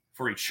level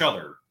for each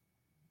other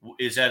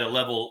was at a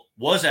level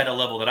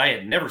that I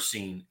had never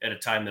seen at a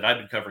time that I've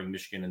been covering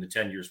Michigan in the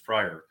 10 years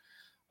prior.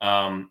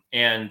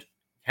 And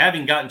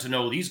having gotten to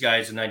know these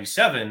guys in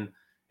 97,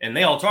 and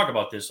they all talk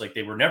about this, like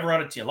they were never on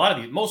a team.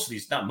 Most of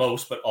these, not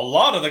most, but a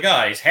lot of the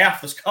guys,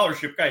 half the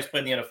scholarship guys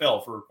played in the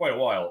NFL for quite a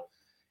while.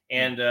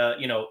 And,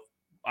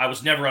 I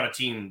was never on a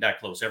team that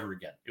close ever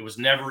again. It was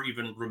never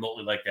even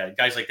remotely like that.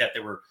 Guys like that,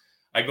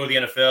 I go to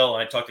the NFL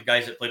and I talk to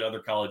guys that played at other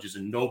colleges,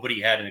 and nobody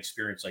had an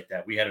experience like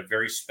that. We had a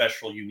very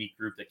special, unique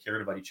group that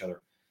cared about each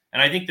other.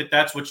 And I think that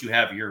that's what you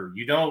have here.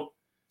 You don't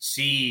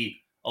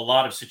see a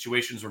lot of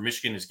situations where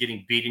Michigan is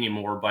getting beat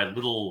anymore by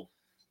little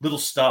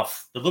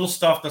stuff. The little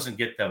stuff doesn't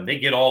get them. They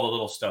get all the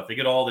little stuff. They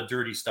get all the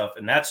dirty stuff.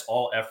 And that's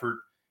all effort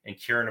and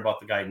caring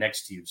about the guy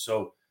next to you.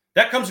 So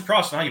that comes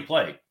across in how you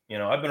play.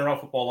 I've been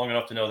around football long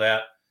enough to know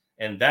that.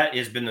 And that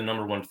has been the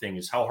number one thing,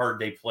 is how hard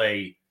they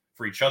play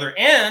for each other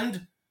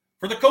and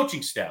for the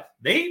coaching staff.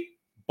 They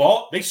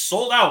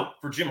sold out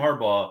for Jim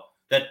Harbaugh,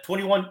 that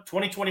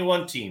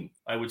 2021 team,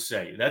 I would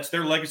say. That's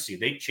their legacy.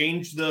 They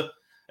changed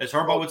as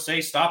Harbaugh would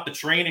say, stop the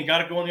train and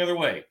got it going the other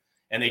way.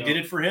 And they did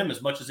it for him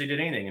as much as they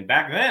did anything. And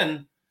back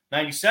then,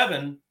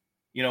 97,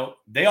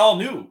 they all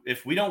knew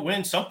if we don't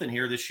win something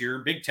here this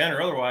year, Big Ten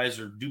or otherwise,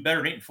 or do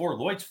better than 8-4,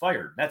 Lloyd's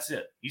fired. That's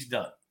it. He's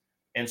done.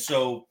 And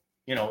so,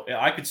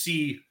 I could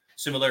see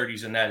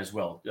similarities in that as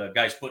well.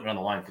 Guys putting on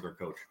the line for their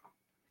coach.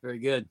 Very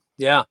good.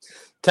 Yeah.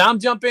 Tom,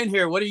 jump in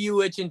here. What are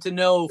you itching to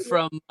know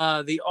from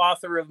the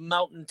author of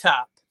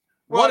Mountaintop?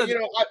 Well, what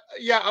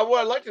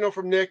I'd like to know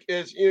from Nick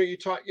is, you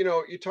talk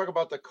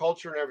about the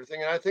culture and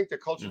everything, and I think the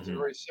cultures are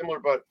very similar.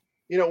 But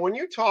when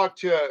you talk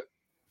to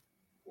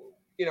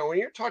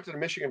the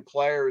Michigan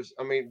players,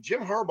 I mean,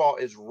 Jim Harbaugh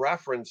is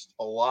referenced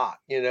a lot,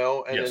 and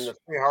then the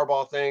free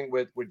Harbaugh thing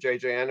with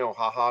JJ, I know,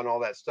 haha, and all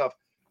that stuff.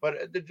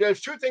 But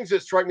there's two things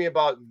that strike me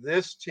about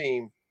this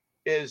team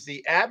is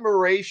the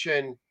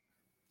admiration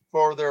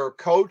for their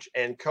coach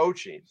and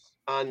coaches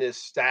on this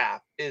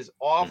staff is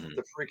off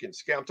the freaking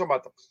scale. I'm talking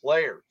about the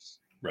players.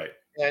 Right.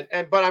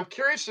 But I'm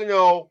curious to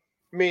know,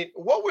 I mean,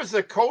 what was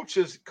the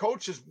coaches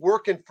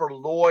working for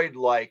Lloyd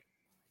like?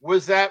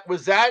 Was that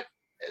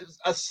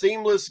a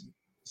seamless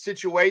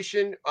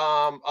situation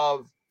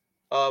of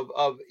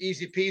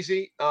easy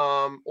peasy,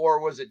 or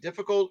was it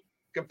difficult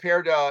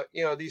compared to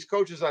these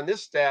coaches on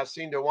this staff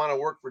seem to want to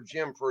work for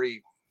Jim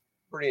pretty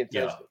intensely?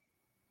 Yeah.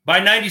 By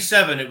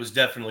 97, it was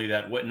definitely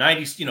that.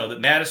 That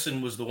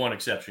Madison was the one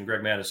exception,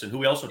 Greg Madison, who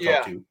we also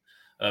talked to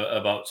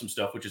about some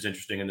stuff, which is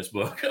interesting in this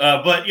book.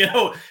 But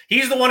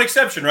he's the one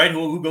exception, right?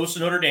 Who goes to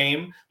Notre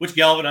Dame, which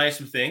galvanized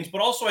some things.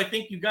 But also, I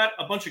think you got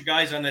a bunch of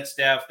guys on that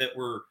staff that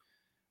were,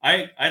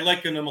 I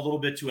liken them a little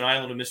bit to an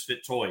island of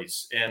misfit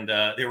toys. And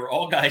they were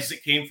all guys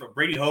that came from,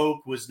 Brady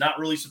Hoke was not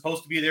really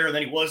supposed to be there, and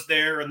then he was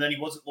there, and then he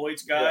wasn't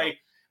Lloyd's guy. And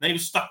then he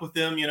was stuck with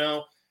them,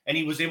 and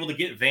he was able to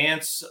get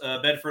Vance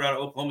Bedford out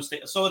of Oklahoma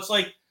State. So it's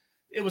like,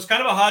 it was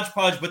kind of a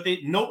hodgepodge, but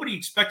nobody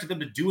expected them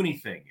to do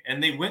anything,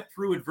 and they went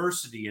through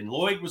adversity, and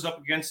Lloyd was up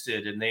against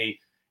it, and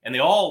they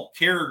all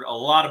cared a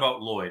lot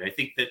about Lloyd. I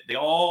think that they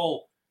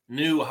all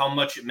knew how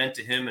much it meant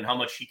to him and how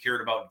much he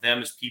cared about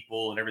them as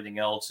people and everything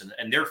else,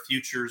 and their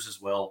futures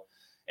as well.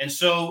 And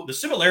so the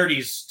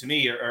similarities to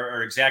me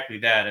are exactly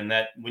that. And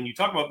that when you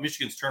talk about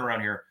Michigan's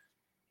turnaround here,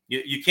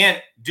 you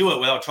can't do it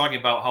without talking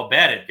about how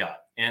bad it got.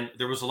 And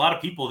there was a lot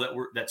of people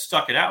that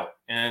stuck it out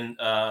and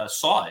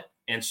saw it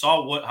and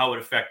saw how it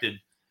affected,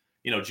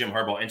 Jim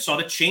Harbaugh, and saw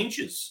the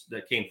changes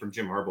that came from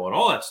Jim Harbaugh and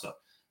all that stuff.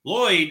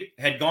 Lloyd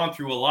had gone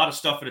through a lot of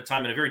stuff at a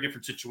time in a very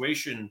different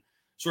situation,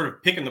 sort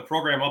of picking the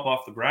program up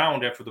off the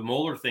ground after the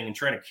Moeller thing and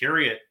trying to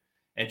carry it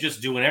and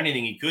just doing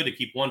anything he could to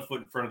keep one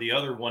foot in front of the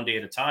other one day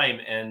at a time.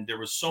 And there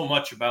was so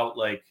much about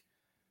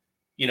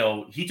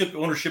he took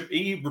ownership.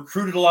 He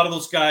recruited a lot of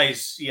those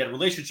guys. He had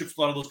relationships with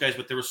a lot of those guys,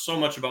 but there was so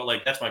much about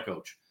that's my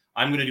coach.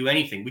 I'm going to do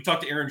anything. We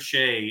talked to Aaron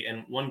Shea,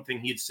 and one thing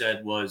he had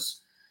said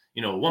was,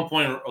 at one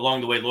point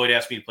along the way, Lloyd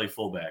asked me to play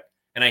fullback,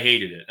 and I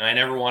hated it, and I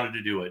never wanted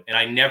to do it, and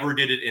I never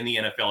did it in the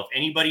NFL. If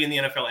anybody in the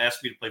NFL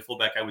asked me to play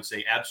fullback, I would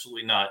say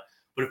absolutely not.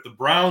 But if the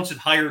Browns had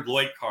hired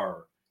Lloyd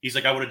Carr, he's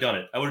like, I would have done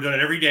it. I would have done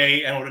it every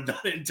day, and I would have done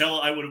it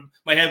until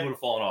my head would have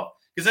fallen off,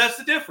 because that's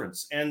the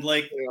difference. And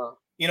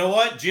you know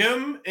what,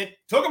 Jim? It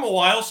took him a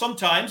while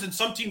sometimes, and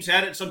some teams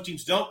had it, and some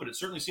teams don't. But it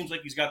certainly seems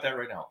like he's got that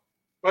right now.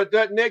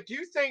 But Nick, do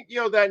you think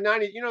that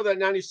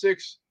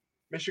 96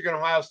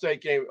 Michigan-Ohio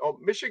State game? Oh,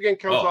 Michigan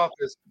comes off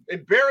this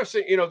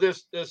embarrassing,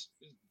 this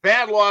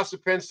bad loss to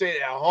Penn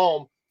State at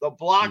home, the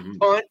block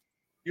punt.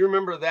 You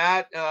remember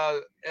that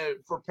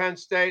for Penn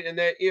State, and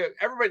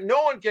everybody,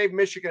 no one gave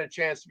Michigan a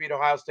chance to beat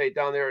Ohio State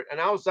down there. And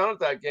I was down at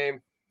that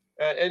game,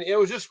 and it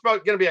was just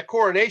going to be a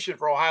coronation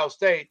for Ohio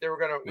State. They were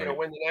going to,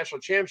 win the national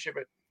championship,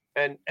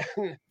 and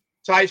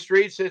Ty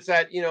Street sits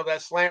at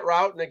that slant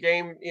route in the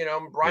game.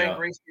 Brian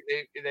Greasy,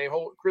 they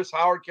hold. Chris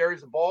Howard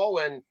carries the ball,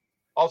 and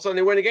all of a sudden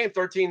they win the game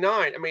 13-9.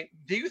 I mean,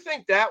 do you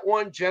think that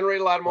one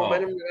generated a lot of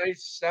momentum in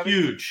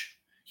 '97?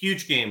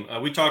 Huge game.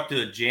 We talked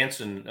to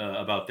Jansen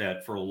about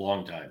that for a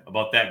long time,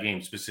 about that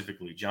game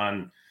specifically.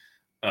 John,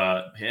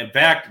 in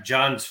fact,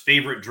 John's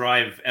favorite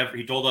drive ever,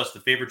 he told us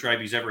the favorite drive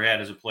he's ever had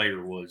as a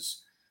player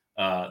was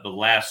the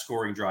last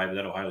scoring drive of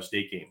that Ohio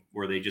State game,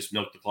 where they just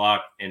milked the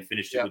clock and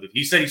finished it with it.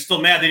 He said he's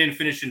still mad they didn't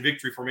finish in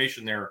victory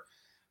formation there,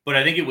 but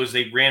I think it was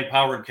they ran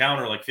power and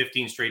counter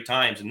 15 straight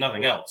times and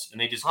nothing else,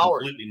 and they just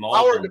completely mauled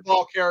Howard them. The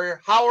ball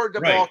carrier. Howard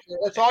the ball carrier.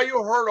 That's all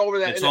you heard over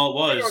that. That's all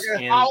it was.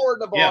 Howard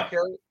the ball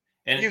carrier.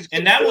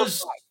 And that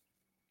was,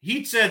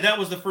 he said that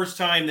was the first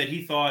time that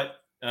he thought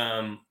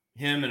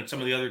him and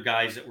some of the other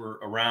guys that were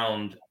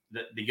around,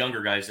 the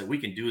younger guys, that we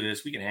can do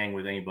this, we can hang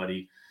with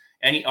anybody.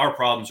 Our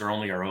problems are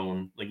only our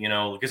own,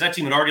 because that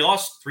team had already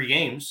lost 3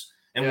 games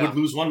and would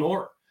lose one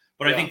more.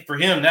 But I think for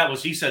him,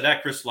 he said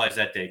that crystallized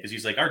that day, because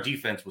he's like, our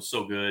defense was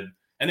so good.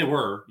 And they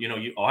were,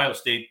 Ohio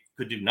State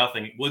could do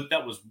nothing.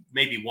 That was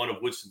maybe one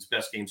of Woodson's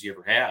best games he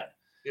ever had.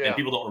 Yeah. And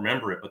people don't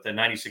remember it, but the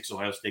 96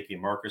 Ohio State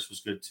game, Marcus was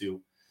good too.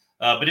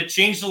 But it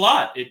changed a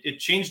lot. It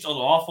changed an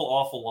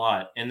awful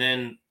lot. And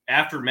then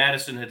after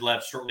Madison had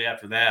left shortly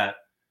after that,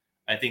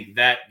 I think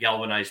that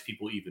galvanized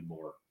people even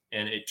more.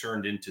 And it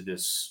turned into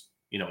this,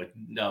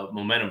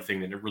 momentum thing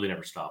that really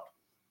never stopped.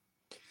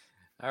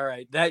 All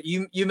right. That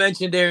you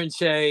mentioned Aaron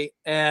Shea,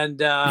 and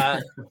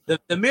the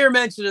mere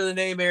mention of the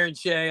name Aaron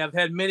Shea, I've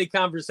had many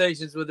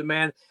conversations with the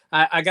man.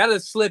 I got to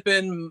slip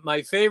in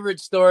my favorite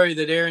story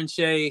that Aaron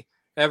Shea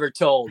ever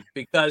told,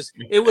 because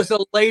it was a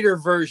later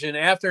version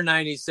after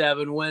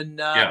 97 when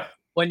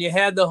you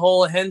had the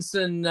whole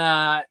Henson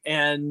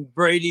and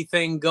Brady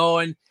thing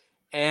going.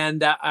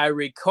 And I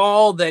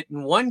recall that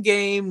in one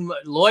game,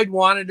 Lloyd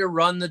wanted to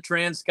run the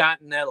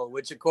transcontinental,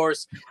 which, of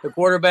course, the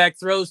quarterback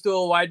throws to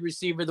a wide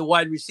receiver. The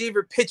wide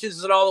receiver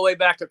pitches it all the way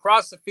back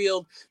across the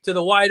field to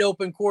the wide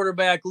open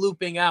quarterback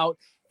looping out.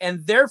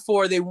 And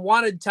therefore, they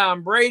wanted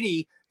Tom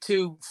Brady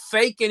to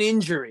fake an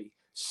injury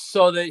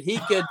so that he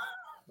could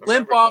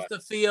limp off the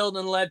field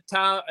and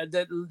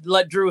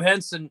let Drew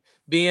Henson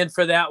be in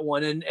for that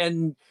one.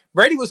 And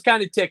Brady was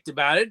kind of ticked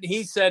about it.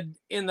 He said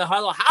in the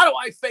huddle, "How do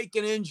I fake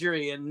an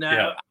injury? And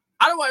how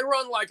do I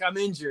run like I'm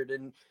injured?"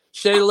 And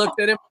Shea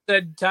looked at him and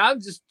said, "Tom,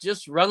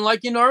 just run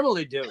like you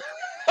normally do."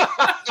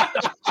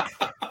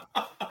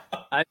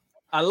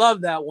 I love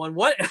that one.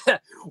 One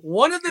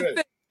of the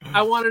things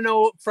I want to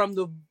know from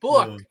the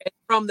book and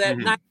from that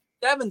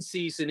 97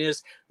 season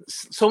is,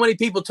 so many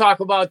people talk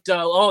about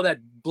that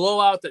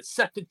blowout that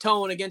set the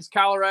tone against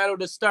Colorado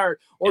to start,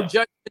 or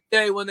Judgment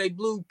Day when they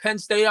blew Penn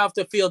State off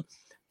the field.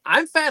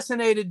 I'm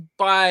fascinated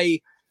by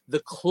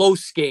the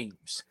close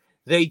games.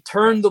 They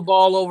turned the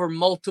ball over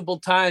multiple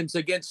times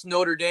against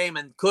Notre Dame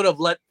and could have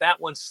let that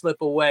one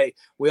slip away.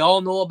 We all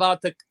know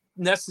about the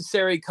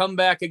necessary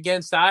comeback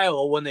against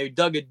Iowa when they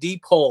dug a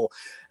deep hole,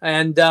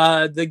 and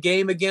the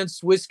game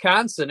against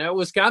Wisconsin.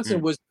 Wisconsin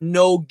was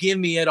no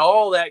gimme at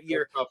all that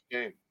year. Tough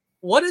game.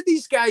 What did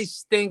these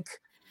guys think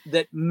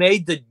that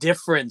made the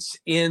difference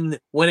in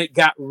when it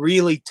got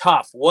really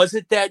tough? Was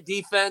it that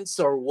defense,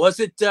 or was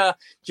it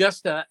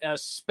just a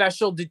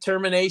special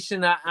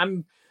determination?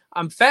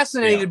 I'm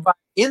fascinated by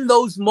in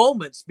those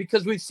moments,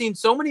 because we've seen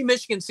so many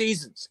Michigan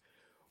seasons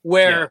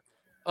where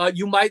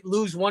you might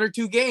lose one or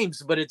two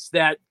games, but it's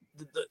that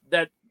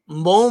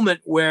moment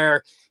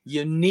where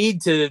you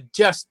need to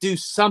just do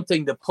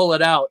something to pull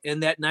it out,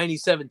 and that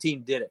 97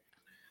 team did it.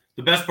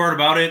 The best part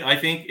about it, I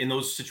think, in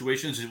those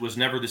situations, it was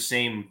never the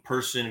same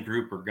person,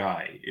 group, or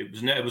guy.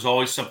 It was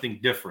always something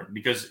different,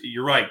 because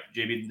you're right,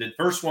 JB. The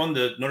first one,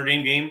 the Notre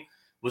Dame game,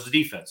 was the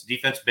defense. The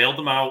defense bailed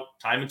them out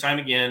time and time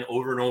again,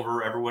 over and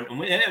over. Everyone,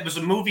 and it was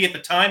a movie at the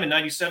time in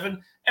 '97.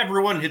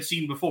 Everyone had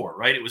seen before,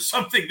 right? It was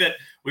something that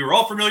we were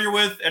all familiar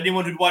with.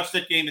 Anyone who'd watched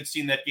that game had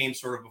seen that game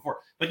sort of before.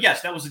 But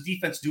yes, that was the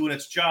defense doing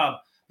its job.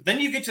 But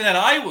then you get to that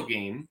Iowa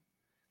game,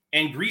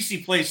 and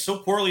Greasy plays so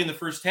poorly in the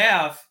first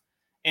half,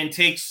 and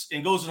goes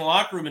in the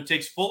locker room and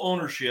takes full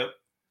ownership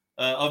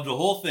of the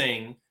whole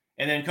thing,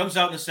 and then comes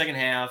out in the second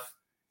half.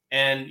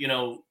 And,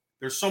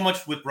 there's so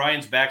much with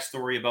Brian's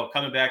backstory about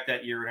coming back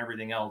that year and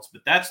everything else.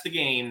 But that's the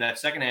game, that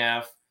second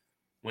half,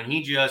 when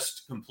he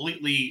just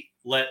completely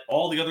let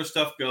all the other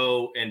stuff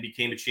go and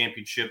became a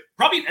championship,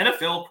 probably an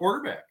NFL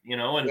quarterback,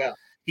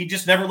 he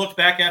just never looked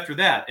back after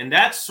that. And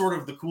that's sort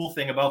of the cool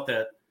thing about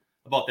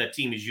that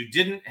team, is you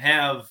didn't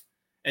have,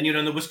 and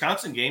in the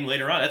Wisconsin game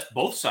later on, that's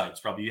both sides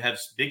probably. You have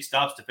big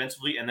stops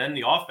defensively, and then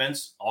the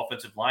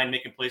offensive line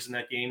making plays in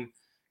that game,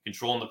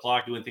 controlling the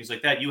clock, doing things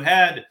like that. You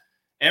had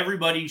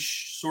everybody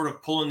sort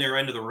of pulling their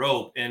end of the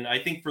rope. And I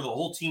think for the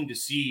whole team to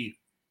see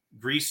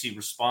Greasy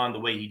respond the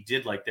way he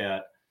did like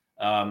that,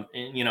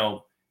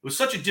 it was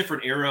such a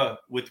different era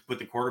with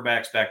the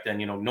quarterbacks back then.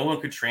 No one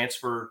could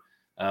transfer.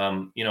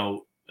 There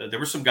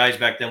were some guys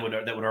back then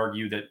that would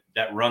argue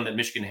that run that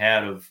Michigan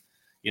had of,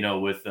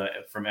 with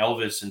from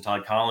Elvis and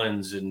Todd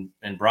Collins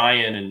and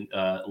Brian and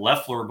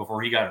Loeffler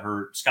before he got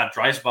hurt, Scott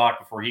Dreisbach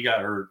before he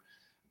got hurt,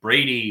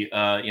 Brady,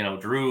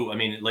 Drew. I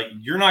mean,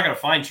 you're not going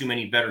to find too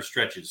many better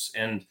stretches.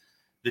 And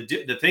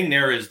the thing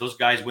there is those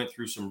guys went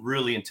through some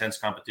really intense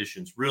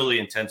competitions, really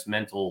intense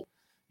mental,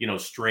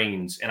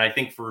 strains. And I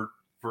think for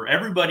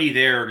everybody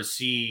there to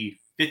see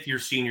fifth-year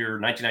senior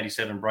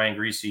 1997 Brian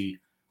Greasy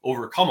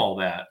overcome all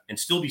that and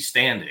still be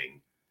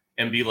standing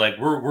and be like,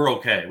 we're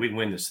okay, we can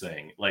win this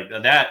thing like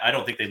that. I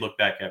don't think they look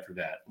back after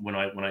that. When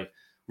I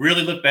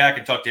really look back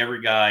and talk to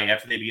every guy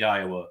after they beat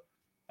Iowa,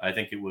 I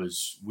think it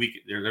was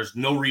there's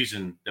no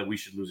reason that we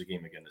should lose a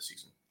game again this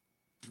season.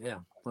 Yeah.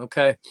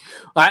 Okay.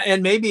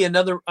 And maybe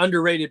another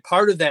underrated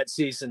part of that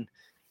season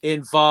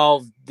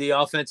involved the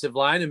offensive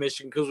line of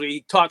Michigan, because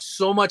we talk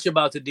so much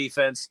about the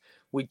defense.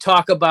 We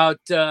talk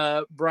about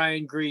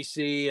Brian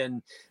Greasy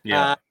and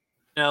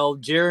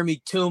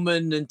Jeremy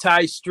Tooman and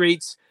Ty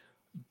Streets,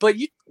 but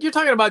you're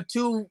talking about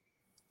two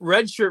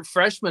redshirt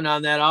freshmen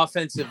on that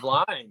offensive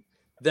line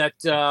that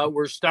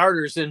were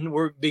starters and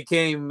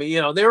became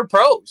they were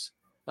pros.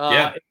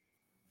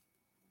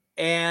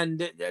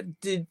 And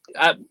did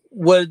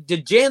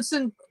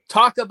Jansen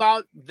talk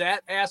about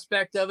that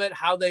aspect of it?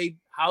 How they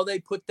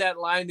put that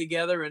line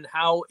together and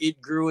how it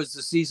grew as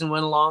the season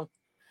went along?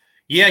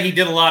 Yeah, he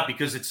did a lot,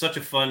 because it's such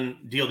a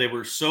fun deal. They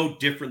were so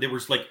different. There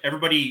was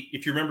everybody,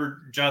 if you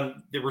remember,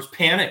 John, there was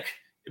panic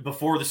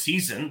before the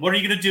season. What are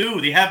you going to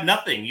do? They have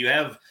nothing. You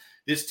have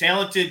this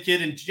talented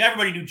kid, and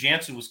everybody knew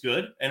Jansen was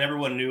good, and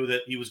everyone knew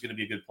that he was going to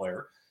be a good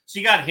player. So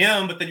you got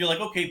him, but then you're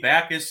like, okay,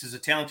 Backus is a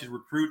talented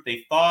recruit,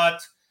 they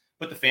thought,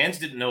 but the fans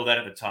didn't know that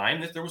at the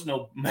time, that there was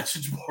no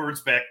message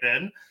boards back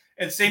then.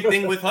 And same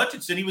thing with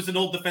Hutchinson. He was an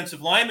old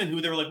defensive lineman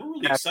who they were like, we're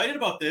really excited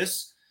about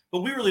this,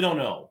 but we really don't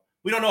know.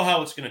 We don't know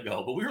how it's going to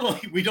go, but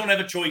we don't have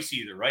a choice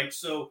either, right?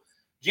 So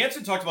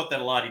Jansen talked about that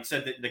a lot. He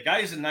said that the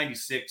guys in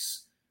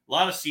 96, a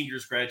lot of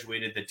seniors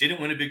graduated that didn't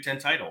win a Big Ten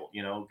title,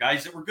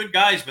 guys that were good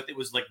guys, but it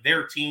was like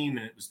their team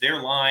and it was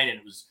their line and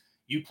it was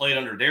you played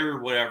under their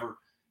whatever.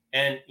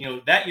 And,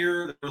 that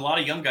year, there were a lot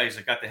of young guys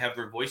that got to have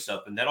their voice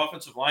up, and that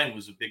offensive line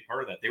was a big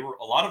part of that.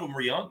 A lot of them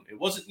were young. It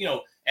wasn't,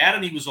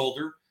 Adam, he was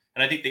older,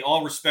 and I think they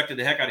all respected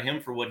the heck out of him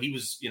for what he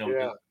was,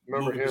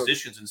 moving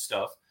positions and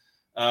stuff.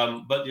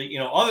 But,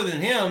 other than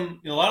him,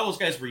 a lot of those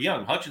guys were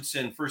young.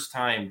 Hutchinson, first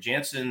time.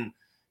 Jansen,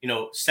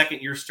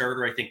 second-year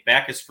starter. I think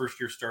Backus,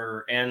 first-year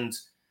starter. And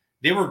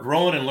they were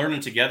growing and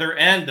learning together.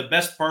 And the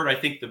best part, I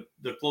think,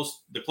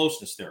 the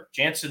closeness there.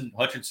 Jansen,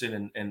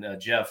 Hutchinson,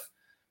 and Jeff,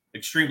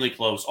 extremely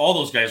close. All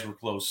those guys were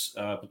close,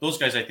 but those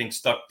guys I think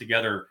stuck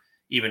together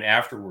even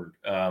afterward.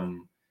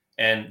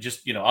 And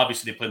just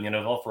obviously they played in the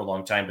NFL for a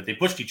long time, but they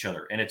pushed each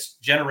other, and it's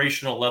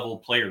generational level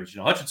players.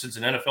 Hutchinson's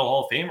an NFL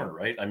Hall of Famer,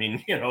 right? I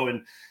mean,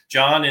 and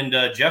John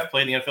and Jeff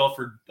played in the NFL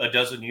for a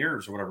dozen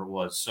years or whatever it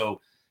was.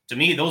 So to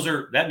me,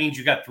 that means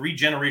you got three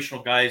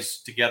generational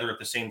guys together at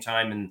the same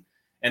time,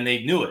 and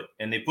they knew it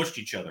and they pushed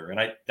each other,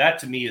 and that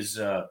to me is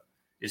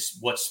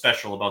what's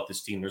special about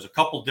this team. There's a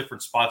couple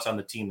different spots on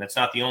the team. That's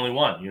not the only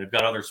one. You've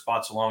got other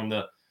spots along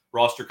the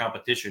roster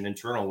competition,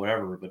 internal,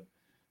 whatever, but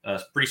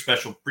pretty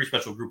special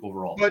group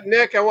overall. But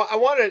Nick, I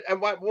wanted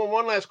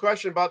one last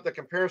question about the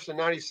comparison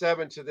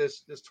 97 to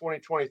this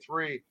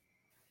 2023.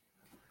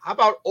 how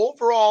about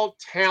overall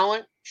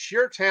talent,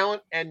 sheer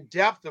talent, and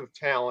depth of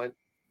talent?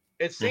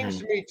 It seems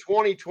to me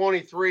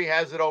 2023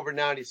 has it over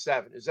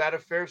 97. Is that a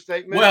fair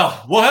statement?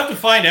 Well, we'll have to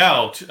find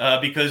out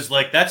because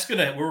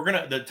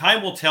the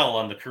time will tell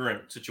on the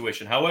current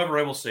situation. However,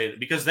 I will say that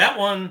because that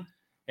one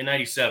in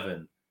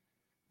 97,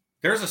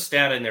 there's a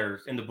stat in there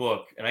in the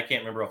book, and I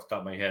can't remember off the top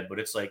of my head, but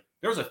it's like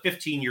there was a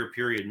 15-year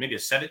period, maybe a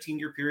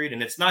 17-year period,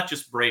 and it's not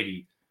just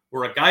Brady,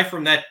 where a guy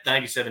from that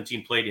 97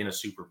 team played in a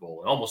Super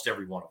Bowl, and almost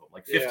every one of them,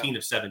 like 15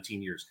 of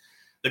 17 years.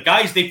 The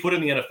guys they put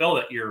in the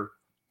NFL that year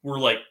were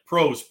like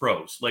pros,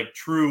 like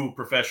true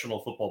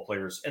professional football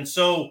players. And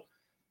so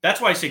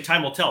that's why I say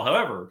time will tell.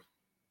 However,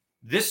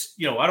 this,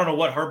 I don't know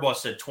what Harbaugh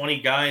said,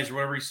 20 guys or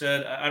whatever he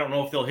said. I don't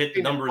know if they'll hit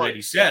the number that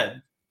he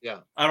said.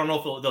 Yeah. I don't know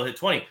if they'll hit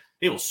 20.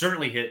 They will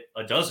certainly hit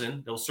a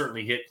dozen. They'll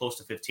certainly hit close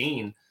to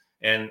 15.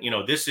 And,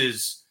 this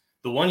is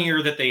the one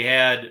year that they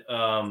had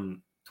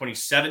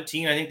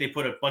 2017. I think they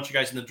put a bunch of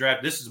guys in the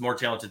draft. This is more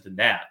talented than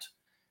that.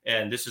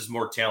 And this is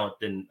more talent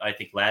than I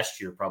think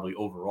last year, probably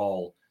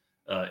overall.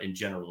 In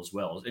general as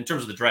well, in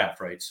terms of the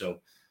draft, right? So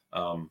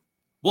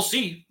we'll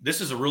see.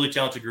 This is a really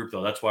talented group,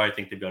 though. That's why I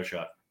think they've got a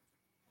shot.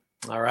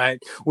 All right.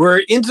 We're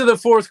into the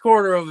fourth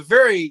quarter of a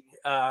very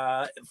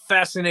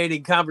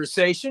fascinating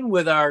conversation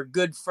with our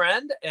good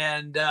friend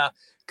and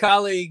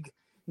colleague,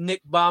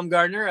 Nick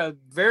Baumgardner. I'm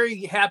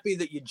very happy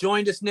that you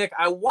joined us, Nick.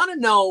 I want to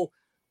know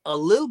a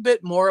little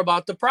bit more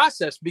about the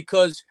process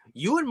because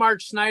you and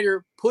Mark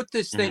Snyder put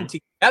this thing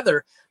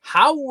together.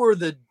 How were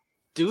the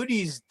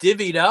duties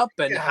divvied up,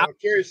 and how I'm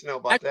curious to know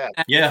about that.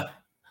 Yeah.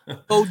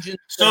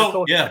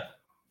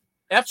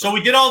 So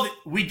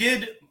we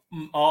did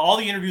all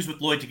the interviews with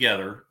Lloyd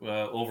together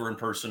over in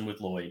person with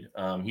Lloyd.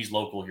 He's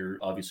local here,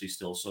 obviously,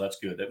 still, so that's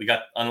good that we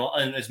got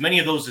and as many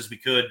of those as we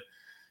could.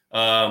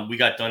 We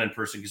got done in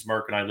person because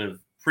Mark and I live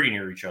pretty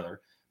near each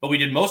other. But we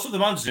did most of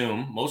them on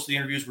Zoom. Most of the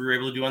interviews we were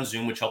able to do on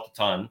Zoom, which helped a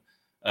ton.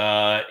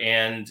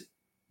 And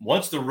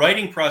once the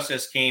writing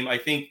process came, I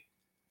think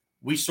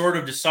we sort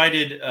of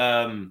decided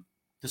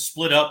to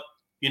split up.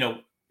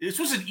 This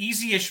was an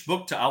easy-ish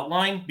book to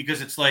outline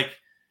because it's like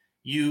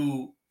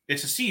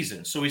it's a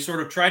season. So we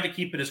sort of tried to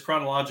keep it as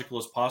chronological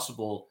as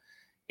possible.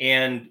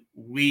 And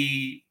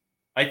we,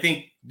 I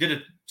think, did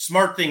a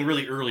smart thing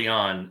really early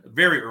on,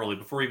 very early,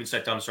 before we even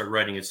sat down and started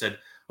writing. It said,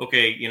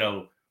 okay,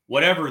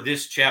 whatever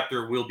this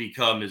chapter will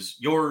become is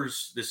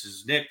yours. This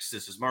is Nick's,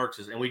 this is Mark's.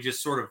 And we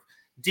just sort of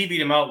divvied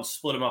them out and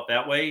split them up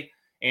that way.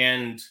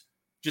 And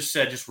just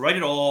said, just write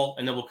it all,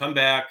 and then we'll come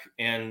back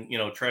and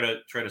try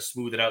to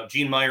smooth it out.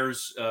 Gene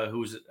Myers, who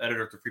was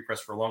editor at the Free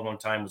Press for a long, long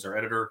time, was our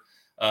editor.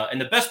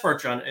 And the best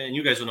part, John, and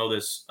you guys will know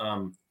this,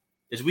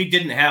 is we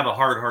didn't have a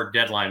hard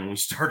deadline when we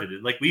started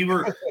it. Like we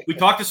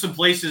talked to some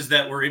places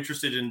that were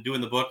interested in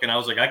doing the book, and I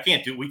was like,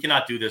 we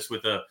cannot do this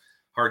with a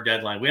hard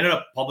deadline. We ended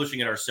up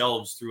publishing it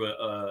ourselves through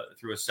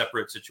a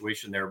separate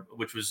situation there,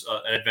 which was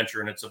an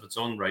adventure in its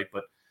own right.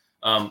 But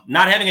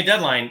not having a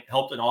deadline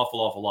helped an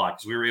awful lot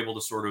because we were able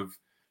to sort of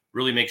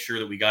really make sure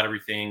that we got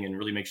everything and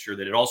really make sure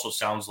that it also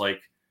sounds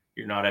like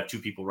you're not have two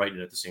people writing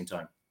it at the same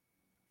time.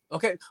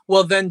 Okay.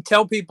 Well, then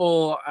tell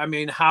people,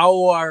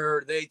 how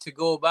are they to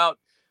go about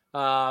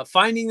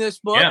finding this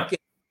book,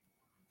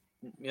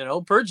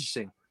 and,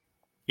 purchasing?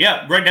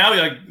 Yeah. Right now,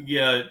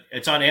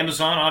 it's on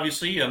Amazon,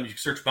 obviously. You can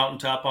search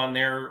Mountaintop on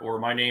there or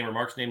my name or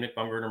Mark's name, Nick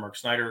Baumgardner, Mark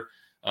Snyder.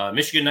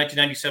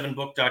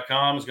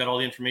 Michigan1997book.com has got all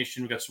the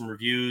information. We've got some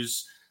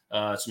reviews.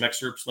 Some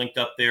excerpts linked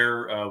up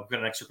there. We've got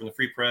an excerpt in the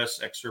Free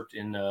Press, excerpt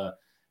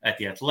at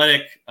the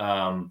Athletic.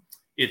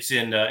 It's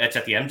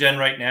at the MDen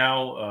right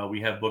now. We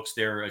have books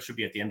there. It should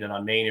be at the MDen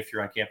on Main if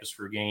you're on campus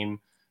for a game.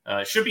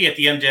 It should be at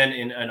the MDen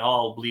in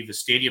all, I believe, the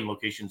stadium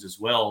locations as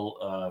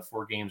well,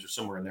 4 games or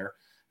somewhere in there.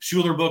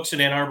 Schuler Books in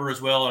Ann Arbor as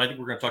well, and I think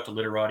we're going to talk to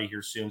Literati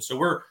here soon. So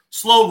we're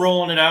slow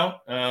rolling it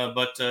out,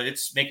 but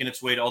it's making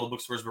its way to all the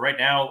bookstores. But right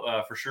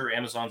now, for sure,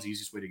 Amazon's the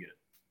easiest way to get it.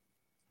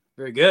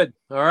 Very good.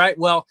 All right.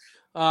 Well,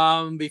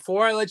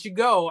 before I let you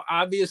go,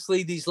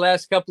 obviously these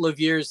last couple of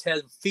years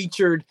have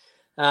featured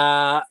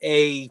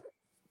a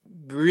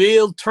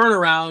real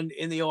turnaround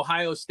in the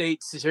Ohio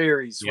State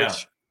series,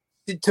 which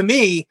to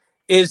me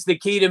is the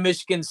key to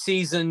Michigan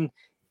season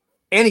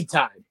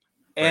anytime.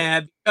 Right.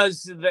 And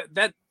because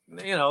that's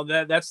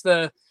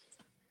the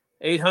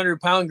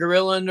 800-pound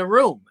gorilla in the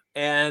room,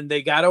 and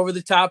they got over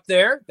the top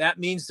there. That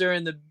means they're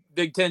in the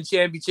Big Ten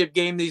championship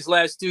game these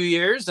last 2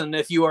 years. And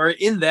if you are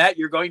in that,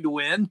 you're going to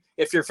win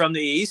if you're from the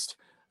East.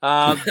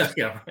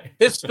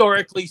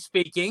 Historically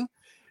speaking,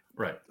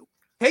 right.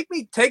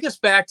 Take us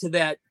back to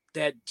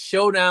that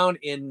showdown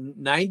in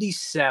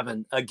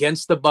 97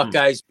 against the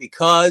Buckeyes,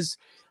 because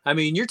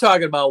you're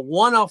talking about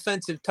one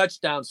offensive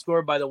touchdown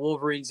scored by the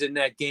Wolverines in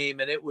that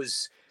game. And it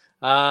was,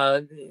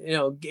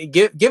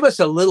 give us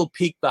a little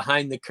peek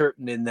behind the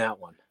curtain in that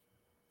one.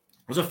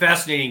 It was a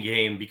fascinating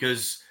game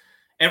because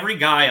every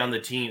guy on the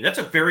team, that's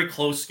a very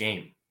close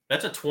game.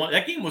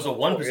 That game was a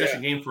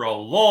one-possession game for a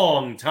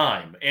long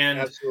time. And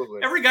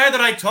every guy that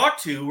I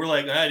talked to were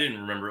like, I didn't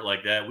remember it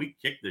like that. We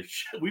kicked the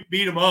shit. We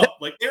beat them up.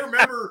 Like they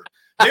remember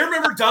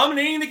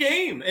dominating the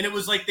game. And it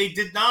was like they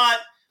did not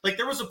Like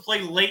there was a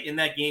play late in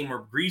that game where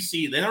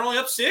Greasy, they're only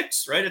up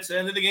 6, right? It's the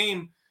end of the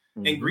game.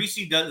 And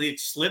Greasy it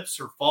slips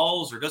or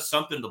falls or does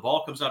something. The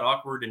ball comes out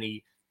awkward and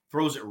he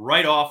throws it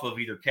right off of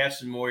either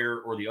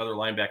Katzenmoyer or the other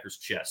linebacker's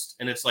chest.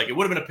 And it's like, it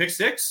would have been a pick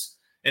 6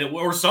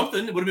 or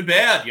something. It would have been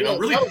bad,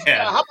 really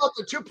bad. How about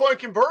the 2-point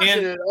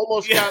conversion? It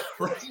almost got,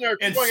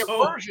 2-point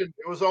conversion.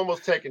 It was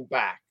almost taken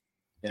back.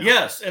 Yeah.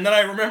 Yes, and then I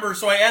remember,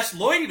 so I asked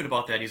Lloyd even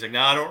about that. He's like,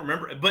 no, I don't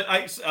remember. But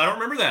I don't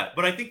remember that.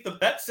 But I think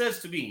that says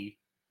to me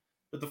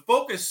that the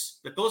focus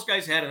that those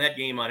guys had in that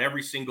game on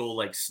every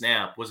single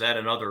snap was at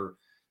another.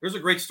 There's a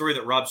great story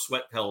that Rob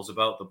Sweat tells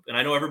about and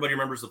I know everybody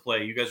remembers the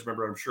play. You guys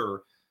remember, I'm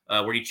sure,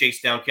 where he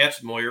chased down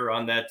Katzenmoyer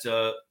on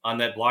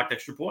that blocked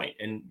extra point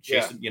and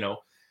chased him,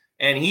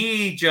 and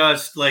he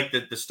just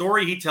the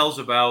story he tells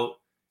about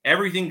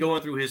everything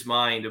going through his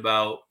mind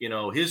about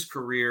his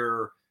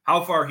career.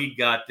 How far he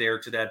got there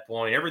to that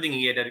point, everything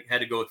he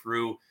had to go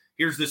through.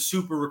 Here's this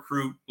super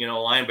recruit,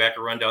 linebacker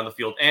run down the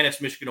field, and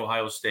it's Michigan,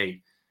 Ohio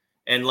State.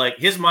 And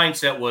his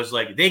mindset was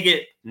they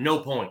get no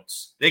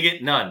points. They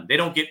get none. They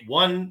don't get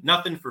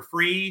nothing for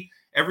free.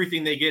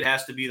 Everything they get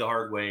has to be the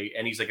hard way.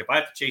 And he's like, if I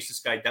have to chase this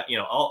guy down,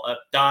 I'll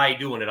die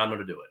doing it. I'm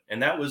going to do it.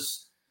 And that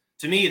was,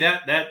 to me,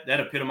 that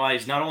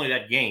epitomized not only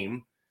that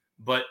game,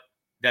 but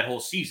that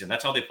whole season.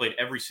 That's how they played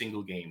every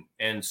single game.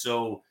 And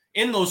so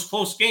in those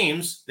close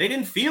games, they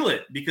didn't feel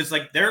it because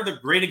they're the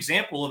great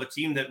example of a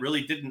team that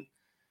really didn't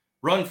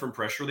run from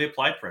pressure. They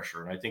applied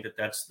pressure. And I think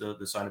that's the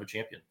sign of a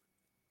champion.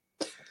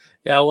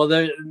 Yeah, well,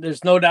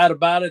 there's no doubt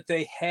about it.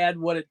 They had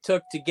what it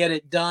took to get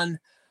it done.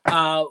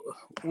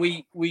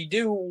 We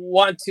do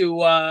want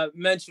to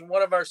mention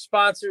one of our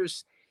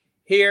sponsors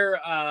here,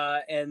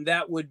 and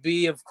that would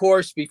be, of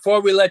course, before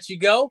we let you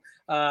go,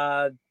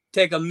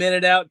 take a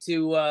minute out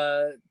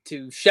to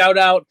shout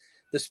out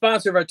the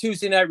sponsor of our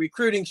Tuesday night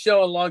recruiting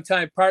show, a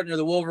longtime partner of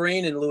the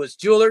Wolverine and Lewis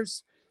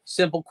Jewelers.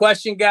 Simple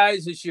question,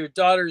 guys. Is your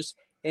daughter's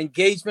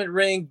engagement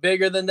ring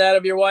bigger than that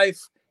of your wife?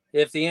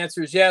 If the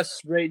answer is yes,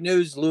 great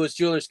news. Lewis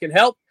Jewelers can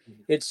help.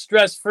 It's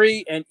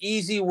stress-free and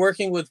easy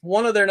working with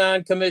one of their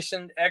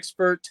non-commissioned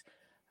expert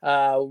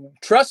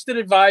trusted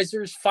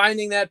advisors,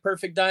 finding that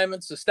perfect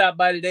diamond. So stop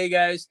by today,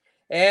 guys,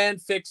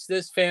 and fix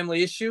this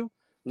family issue.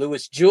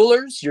 Lewis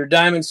Jewelers, your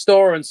diamond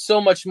store, and so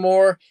much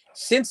more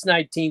since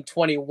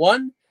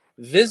 1921.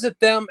 Visit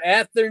them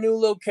at their new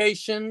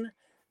location.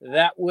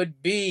 That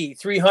would be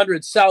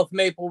 300 South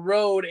Maple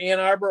Road, Ann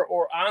Arbor,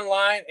 or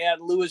online at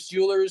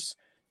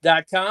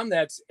lewisjewelers.com.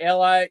 That's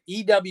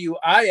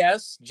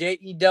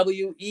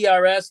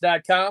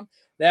LEWISJEWERS.com.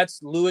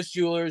 That's Lewis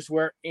Jewelers,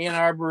 where Ann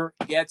Arbor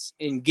gets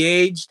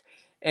engaged.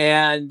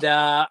 And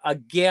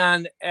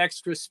again,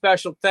 extra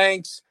special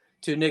thanks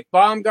to Nick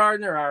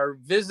Baumgardner, our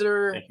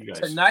visitor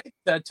tonight,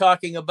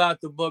 talking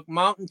about the book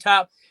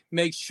Mountaintop.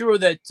 Make sure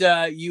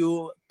that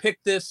you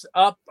pick this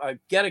up,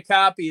 get a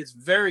copy. It's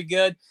very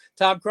good.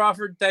 Tom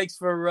Crawford, thanks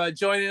for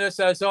joining us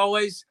as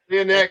always. See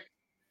you, Nick.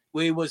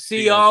 We will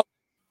see you all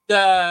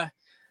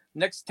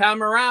next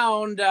time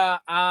around.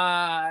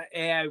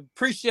 I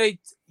appreciate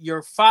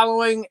your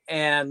following,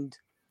 and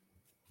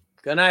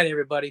good night,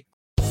 everybody.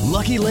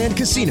 Lucky Land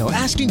Casino,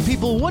 asking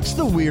people, what's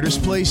the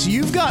weirdest place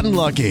you've gotten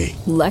lucky?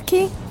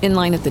 Lucky? In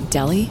line at the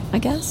deli, I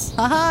guess?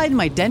 Aha, in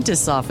my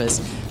dentist's office.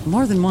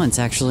 More than once,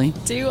 actually.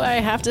 Do I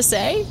have to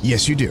say?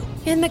 Yes, you do.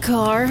 In the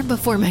car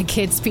before my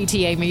kids'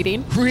 PTA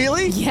meeting.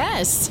 Really?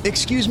 Yes.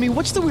 Excuse me,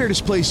 what's the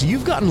weirdest place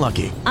you've gotten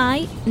lucky?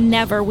 I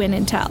never win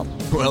and tell.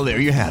 Well, there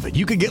you have it.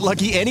 You can get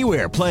lucky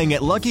anywhere, playing at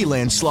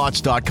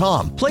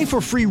LuckyLandSlots.com. Play for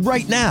free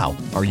right now.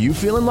 Are you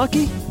feeling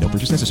lucky? No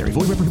purchase necessary.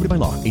 Void where prohibited by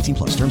law.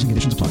 18+. Terms and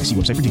conditions apply. See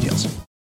website for details.